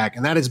quarterback.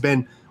 And that has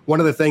been one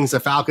of the things the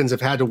Falcons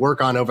have had to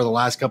work on over the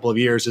last couple of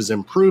years is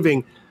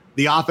improving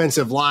the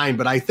offensive line.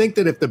 But I think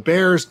that if the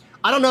Bears,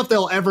 I don't know if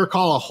they'll ever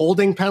call a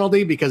holding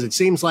penalty because it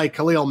seems like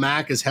Khalil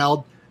Mack is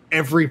held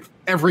every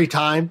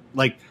time.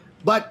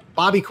 But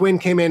Bobby Quinn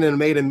came in and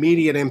made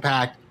immediate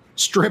impact,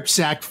 strip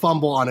sack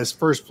fumble on his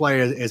first play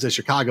as a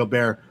Chicago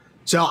Bear.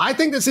 So I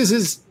think this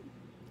is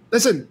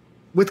listen,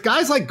 with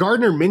guys like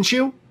Gardner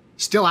Minshew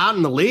still out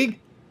in the league,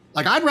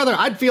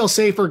 I'd feel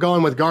safer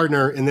going with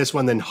Gardner in this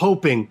one than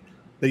hoping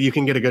that you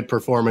can get a good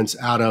performance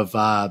out of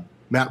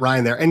Matt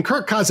Ryan there. And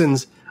Kirk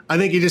Cousins, I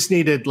think you just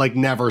need to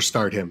never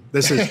start him.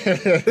 This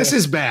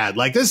is bad.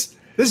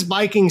 This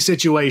Viking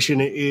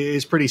situation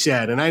is pretty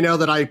sad. And I know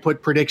that I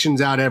put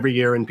predictions out every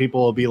year and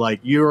people will be like,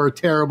 you're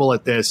terrible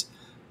at this.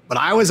 But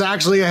I was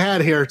actually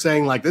ahead here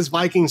saying this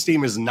Vikings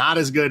team is not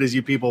as good as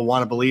you people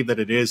want to believe that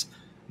it is.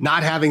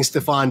 Not having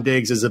Stephon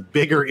Diggs is a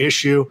bigger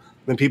issue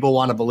than people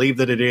want to believe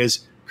that it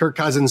is. Kirk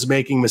Cousins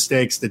making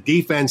mistakes, the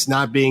defense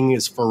not being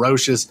as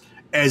ferocious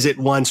as it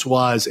once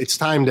was. It's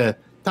time to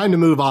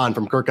move on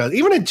from Kirk Cousins.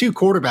 Even in 2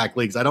 quarterback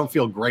leagues, I don't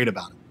feel great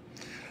about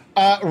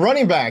it.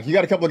 Running back, you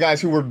got a couple of guys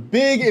who were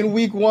big in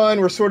week 1,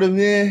 were sort of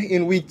meh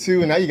in week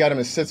 2, and now you got them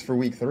as sits for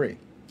week 3.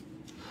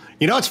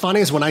 You know what's funny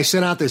is when I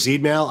sent out this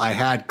email, I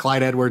had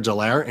Clyde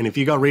Edwards-Helaire, and if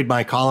you go read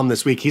my column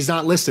this week, he's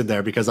not listed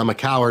there because I'm a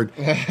coward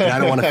and I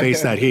don't want to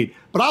face that heat.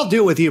 But I'll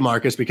do it with you,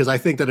 Marcus, because I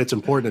think that it's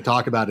important to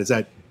talk about is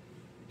that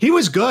he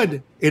was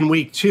good in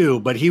week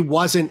 2, but he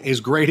wasn't as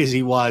great as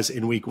he was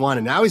in week 1.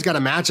 And now he's got a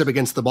matchup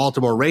against the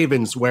Baltimore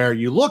Ravens where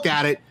you look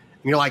at it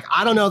and you're like,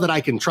 I don't know that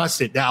I can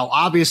trust it. Now,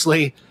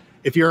 obviously,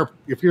 if you're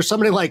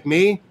somebody like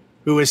me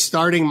who is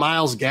starting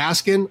Myles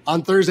Gaskin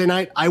on Thursday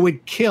night, I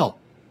would kill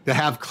to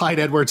have Clyde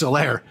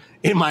Edwards-Helaire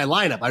in my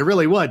lineup. I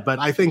really would. But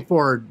I think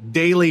for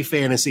daily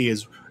fantasy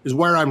is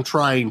where I'm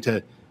trying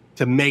to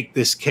make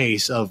this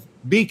case of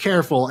be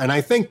careful. And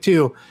I think,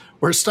 too,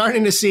 we're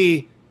starting to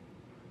see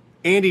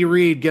Andy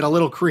Reid get a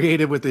little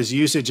creative with his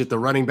usage at the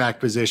running back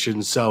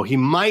position. So he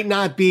might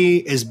not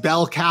be as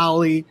bell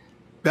cowy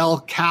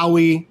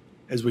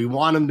as we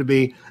want him to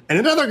be. And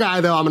another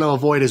guy, though, I'm going to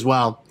avoid as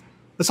well.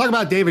 Let's talk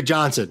about David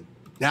Johnson.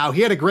 Now,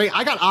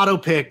 I got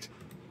auto-picked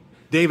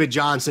David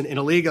Johnson in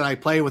a league that I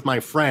play with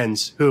my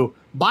friends who,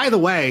 by the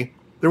way,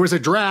 there was a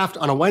draft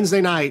on a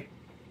Wednesday night.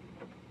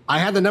 I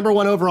had the number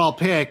 1 overall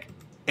pick,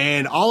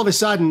 and all of a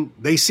sudden,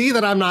 they see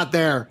that I'm not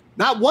there.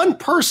 Not one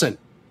person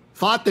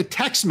thought to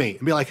text me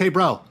and be like, hey,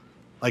 bro,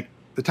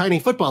 the Tiny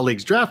Football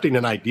League's drafting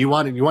tonight. Do you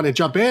want to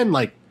jump in?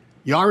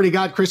 You already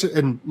got Chris,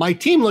 and my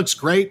team looks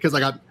great because I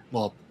got,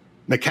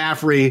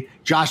 McCaffrey,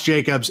 Josh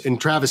Jacobs,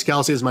 and Travis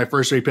Kelce as my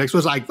first 3 picks.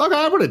 Was like, look,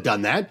 I would have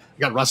done that. I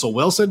got Russell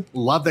Wilson.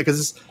 Love that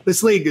because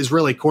this league is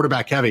really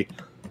quarterback heavy.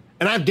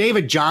 And I have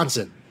David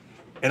Johnson,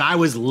 and I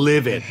was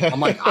livid.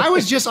 I'm like, I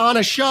was just on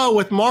a show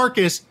with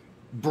Marcus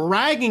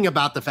bragging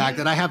about the fact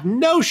that I have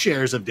no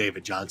shares of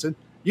David Johnson.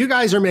 You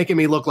guys are making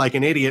me look like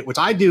an idiot, which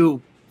I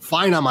do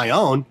fine on my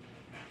own.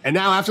 And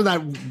now after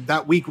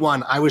that week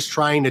 1, I was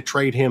trying to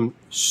trade him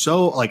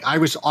I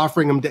was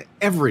offering him to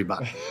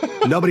everybody.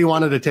 Nobody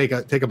wanted to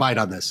take a bite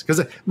on this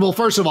because,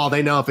 first of all,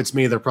 they know if it's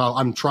me,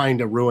 I'm trying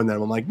to ruin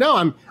them. I'm like,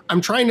 no,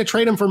 I'm trying to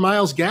trade him for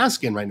Myles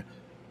Gaskin right now.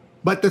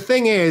 But the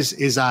thing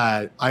is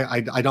I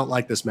don't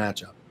like this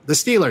matchup. The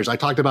Steelers, I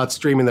talked about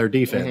streaming their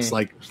defense,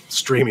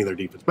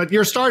 but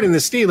you're starting the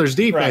Steelers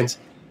defense.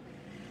 Right.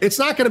 It's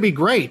not going to be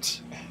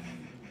great.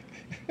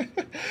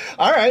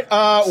 All right.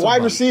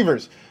 Wide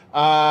receivers.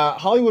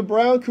 Hollywood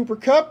Brown, Cooper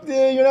Kupp,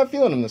 you're not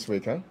feeling them this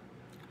week, huh?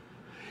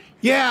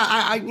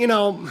 Yeah,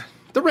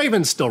 the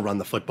Ravens still run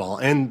the football,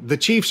 and the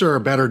Chiefs are a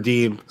better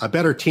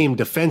team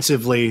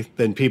defensively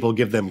than people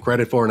give them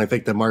credit for. And I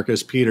think that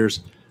Marcus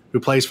Peters,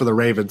 who plays for the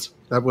Ravens,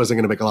 that wasn't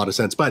going to make a lot of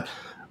sense. But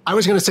I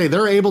was going to say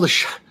they're able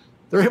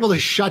to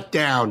shut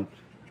down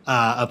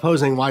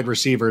opposing wide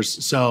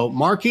receivers. So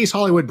Marquise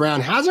Hollywood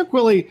Brown hasn't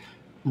really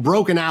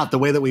broken out the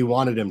way that we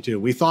wanted him to.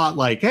 We thought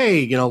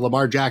hey,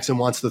 Lamar Jackson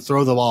wants to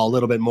throw the ball a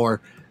little bit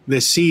more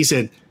this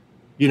season.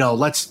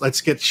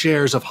 Let's get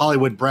shares of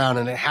Hollywood Brown,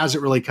 and it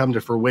hasn't really come to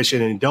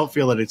fruition, and don't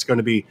feel that it's going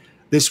to be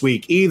this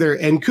week either.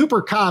 And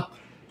Cooper Kupp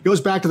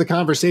goes back to the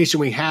conversation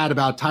we had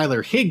about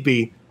Tyler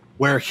Higbee,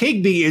 where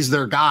Higbee is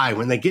their guy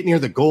when they get near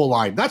the goal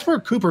line. That's where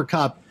Cooper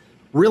Kupp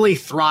really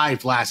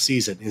thrived last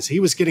season is he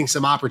was getting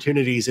some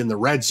opportunities in the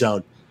red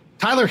zone.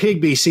 Tyler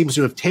Higbee seems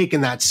to have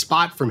taken that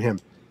spot from him.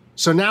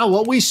 So now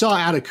what we saw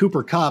out of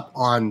Cooper Kupp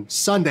on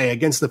Sunday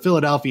against the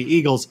Philadelphia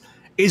Eagles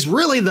is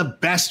really the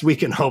best we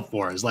can hope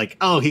for. Is like,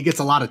 oh, he gets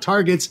a lot of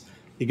targets,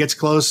 he gets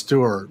close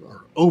to or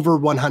over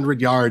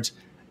 100 yards,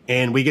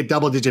 and we get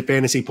double-digit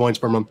fantasy points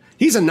from him.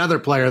 He's another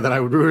player that I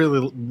would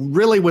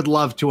really would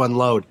love to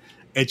unload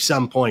at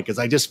some point because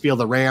I just feel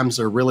the Rams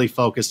are really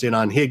focused in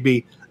on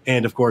Higbee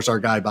and, of course, our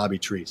guy Bobby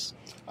Trees.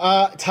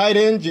 Tight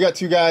end, you got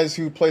two guys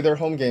who play their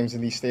home games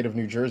in the state of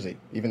New Jersey,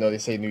 even though they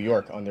say New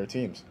York on their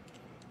teams.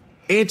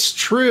 It's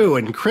true,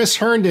 and Chris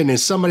Herndon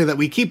is somebody that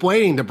we keep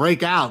waiting to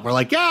break out. We're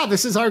like, yeah,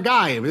 this is our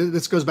guy.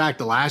 This goes back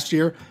to last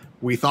year.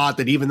 We thought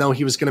that even though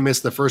he was going to miss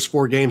the first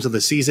 4 games of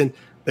the season,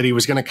 that he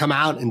was going to come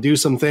out and do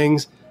some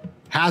things.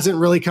 Hasn't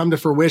really come to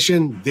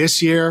fruition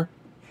this year.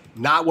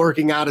 Not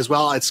working out as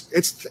well.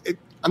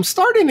 I'm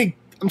starting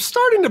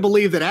to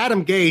believe that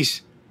Adam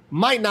Gase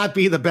might not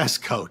be the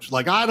best coach.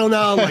 Like, I don't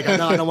know. Like, I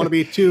don't want to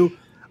be too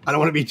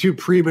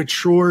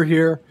premature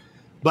here.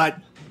 But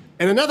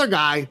and another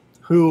guy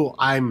who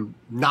I'm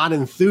not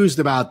enthused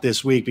about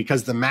this week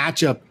because the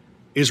matchup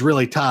is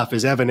really tough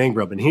is Evan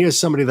Ingram. And he is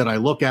somebody that I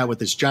look at with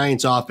this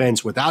Giants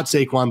offense without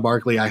Saquon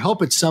Barkley. I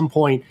hope at some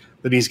point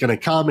that he's going to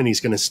come and he's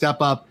going to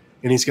step up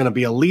and he's going to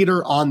be a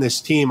leader on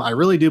this team. I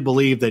really do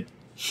believe that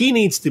he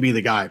needs to be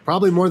the guy,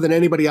 probably more than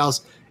anybody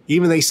else.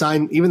 Even though they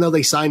signed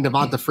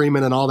Devonta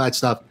Freeman and all that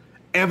stuff,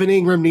 Evan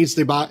Ingram needs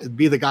to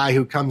be the guy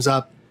who comes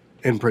up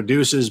and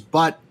produces.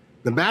 But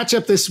the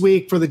matchup this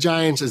week for the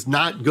Giants is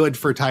not good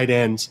for tight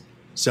ends,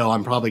 so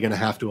I'm probably going to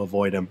have to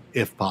avoid him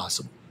if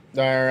possible.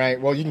 All right.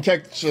 Well, you can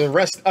catch the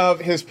rest of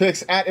his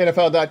picks at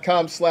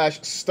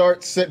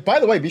NFL.com/start-sit.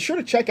 By the way, be sure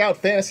to check out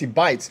Fantasy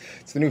Bites.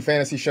 It's the new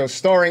fantasy show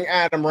starring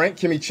Adam Rank,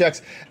 Kimmy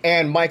Chex,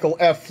 and Michael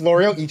F.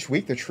 Florio. Each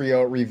week, the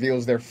trio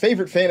reveals their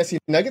favorite fantasy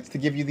nuggets to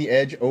give you the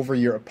edge over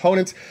your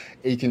opponents.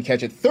 You can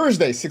catch it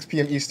Thursday, 6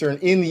 p.m. Eastern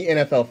in the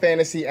NFL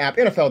Fantasy app,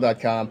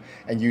 NFL.com,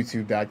 and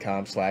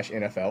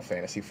YouTube.com/NFL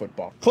Fantasy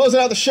Football.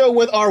 Closing out the show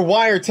with our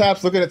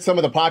wiretaps, looking at some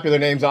of the popular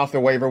names off the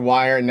waiver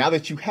wire. And now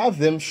that you have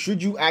them,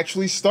 should you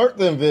actually start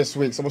them this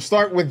week? So we'll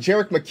start with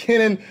Jerick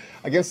McKinnon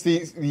against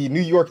the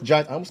New York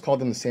Giants. I almost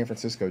called them the San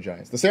Francisco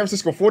Giants. The San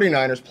Francisco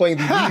 49ers playing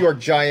the New York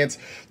Giants.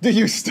 Do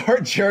you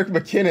start Jerick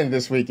McKinnon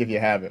this week if you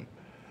have him?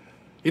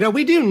 You know,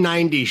 we do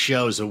 90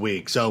 shows a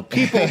week, so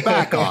people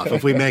back off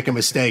if we make a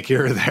mistake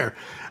here or there.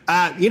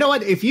 You know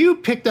what? If you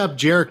picked up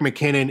Jerick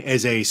McKinnon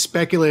as a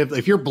speculative,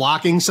 if you're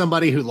blocking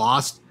somebody who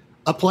lost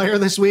a player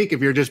this week,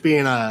 if you're just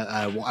being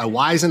a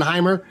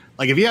Weisenheimer,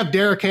 like if you have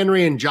Derrick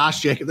Henry and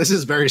Josh Jacobs, this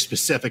is very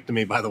specific to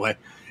me, by the way.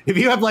 If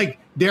you have like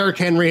Derrick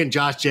Henry and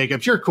Josh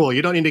Jacobs, you're cool.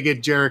 You don't need to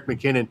get Jerick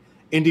McKinnon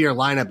into your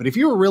lineup. But if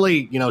you were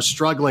really,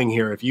 struggling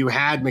here, if you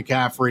had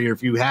McCaffrey or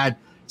if you had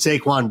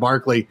Saquon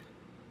Barkley,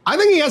 I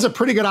think he has a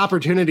pretty good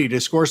opportunity to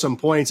score some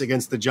points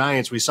against the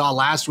Giants. We saw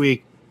last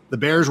week the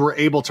Bears were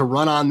able to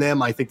run on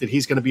them. I think that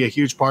he's going to be a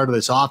huge part of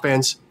this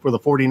offense for the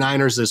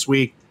 49ers this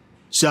week.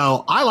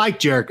 So I like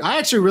Jerick. I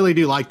actually really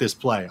do like this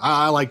play.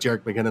 I like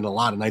Jerick McKinnon a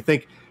lot. And I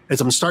think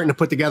as I'm starting to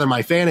put together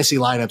my fantasy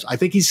lineups, I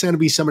think he's going to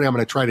be somebody I'm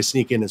going to try to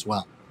sneak in as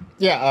well.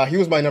 Yeah, he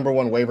was my number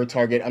one waiver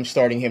target. I'm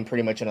starting him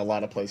pretty much in a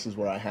lot of places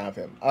where I have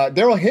him.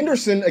 Darrell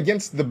Henderson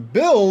against the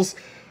Bills,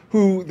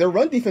 who their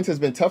run defense has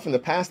been tough in the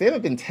past. They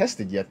haven't been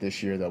tested yet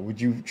this year, though.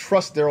 Would you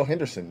trust Darrell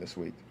Henderson this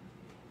week?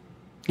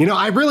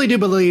 I really do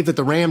believe that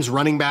the Rams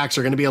running backs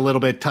are going to be a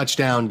little bit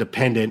touchdown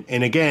dependent.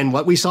 And again,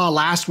 what we saw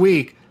last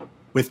week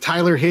with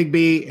Tyler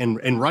Higbee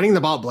and running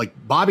the ball, like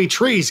Bobby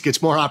Trees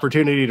gets more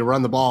opportunity to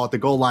run the ball at the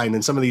goal line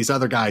than some of these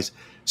other guys.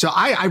 So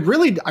I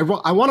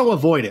want to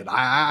avoid it.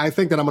 I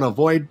think that I'm going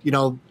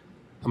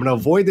to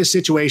avoid this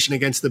situation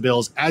against the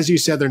Bills. As you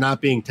said, they're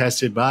not being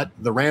tested, but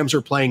the Rams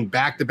are playing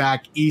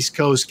back-to-back East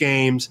Coast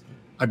games.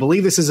 I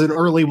believe this is an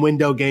early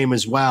window game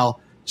as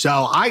well. So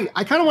I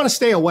kind of want to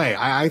stay away.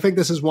 I think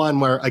this is one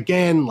where,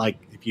 again, like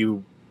if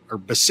you are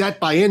beset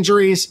by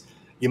injuries,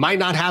 you might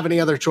not have any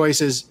other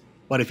choices.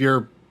 But if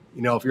you're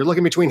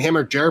looking between him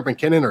or Jerick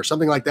McKinnon or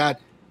something like that,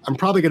 I'm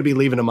probably going to be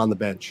leaving him on the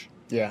bench.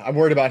 Yeah, I'm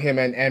worried about him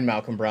and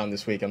Malcolm Brown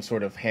this week. I'm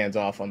sort of hands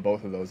off on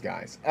both of those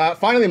guys.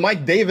 Finally,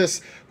 Mike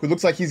Davis, who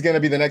looks like he's going to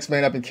be the next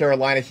man up in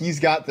Carolina. He's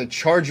got the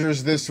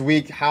Chargers this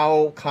week.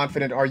 How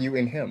confident are you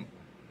in him?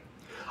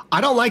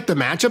 I don't like the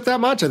matchup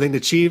that much. I think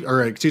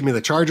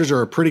the Chargers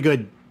are a pretty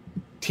good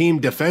team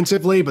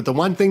defensively, but the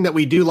one thing that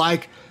we do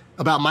like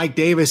about Mike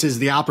Davis is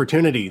the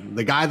opportunity,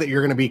 the guy that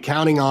you're going to be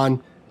counting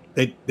on,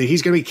 that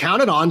he's going to be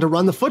counted on to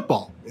run the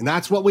football. And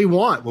that's what we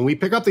want. When we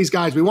pick up these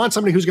guys, we want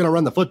somebody who's going to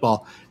run the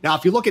football. Now,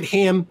 if you look at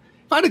him,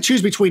 if I had to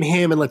choose between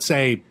him and, let's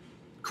say,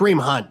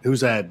 Kareem Hunt,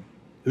 who's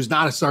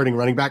not a starting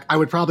running back, I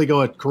would probably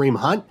go with Kareem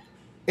Hunt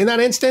in that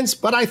instance.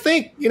 But I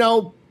think,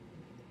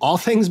 all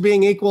things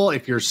being equal,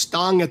 if you're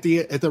stung at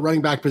the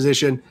running back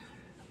position,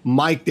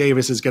 Mike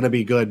Davis is going to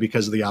be good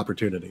because of the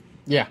opportunity.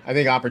 Yeah, I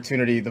think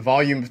opportunity, the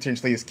volume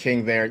potentially is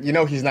king there. You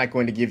know, he's not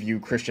going to give you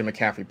Christian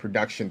McCaffrey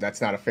production.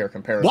 That's not a fair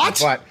comparison. What?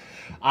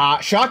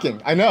 But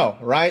shocking, I know,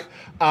 right?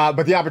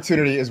 But the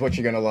opportunity is what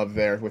you're going to love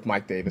there with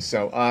Mike Davis.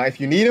 So if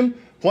you need him,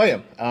 play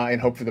him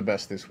and hope for the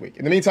best this week.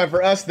 In the meantime,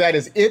 for us, that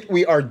is it.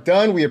 We are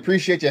done. We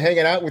appreciate you hanging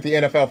out with the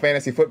NFL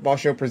Fantasy Football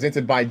Show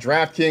presented by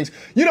DraftKings.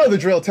 You know the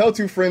drill. Tell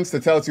two friends to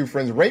tell two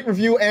friends. Rate,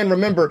 review, and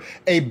remember,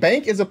 a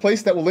bank is a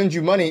place that will lend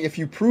you money if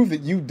you prove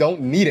that you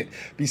don't need it.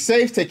 Be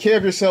safe, take care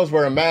of yourselves,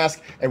 wear a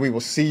mask, and we will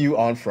see you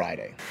on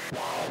Friday.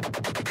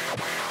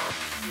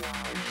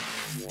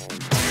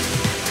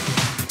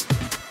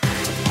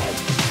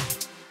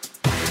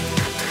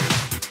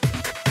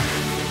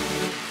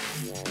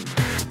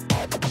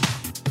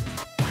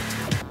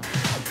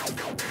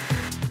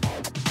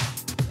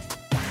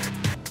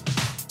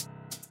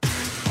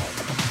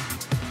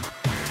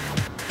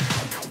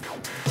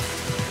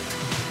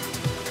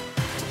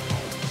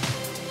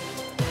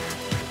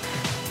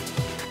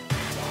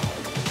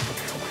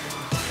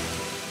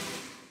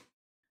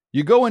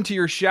 You go into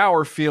your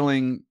shower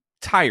feeling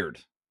tired,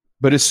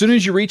 but as soon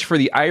as you reach for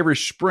the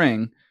Irish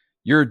Spring,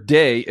 your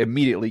day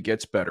immediately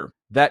gets better.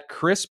 That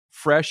crisp,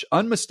 fresh,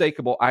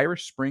 unmistakable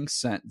Irish Spring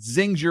scent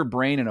zings your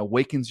brain and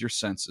awakens your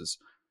senses.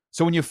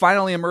 So when you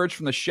finally emerge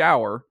from the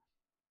shower,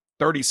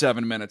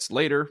 37 minutes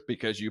later,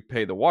 because you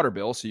pay the water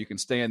bill so you can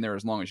stay in there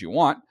as long as you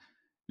want,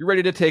 you're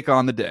ready to take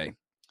on the day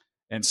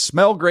and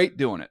smell great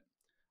doing it.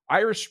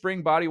 Irish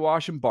Spring Body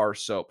Wash and Bar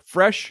Soap.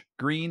 Fresh,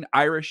 green,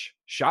 Irish.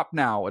 Shop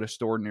now at a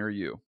store near you.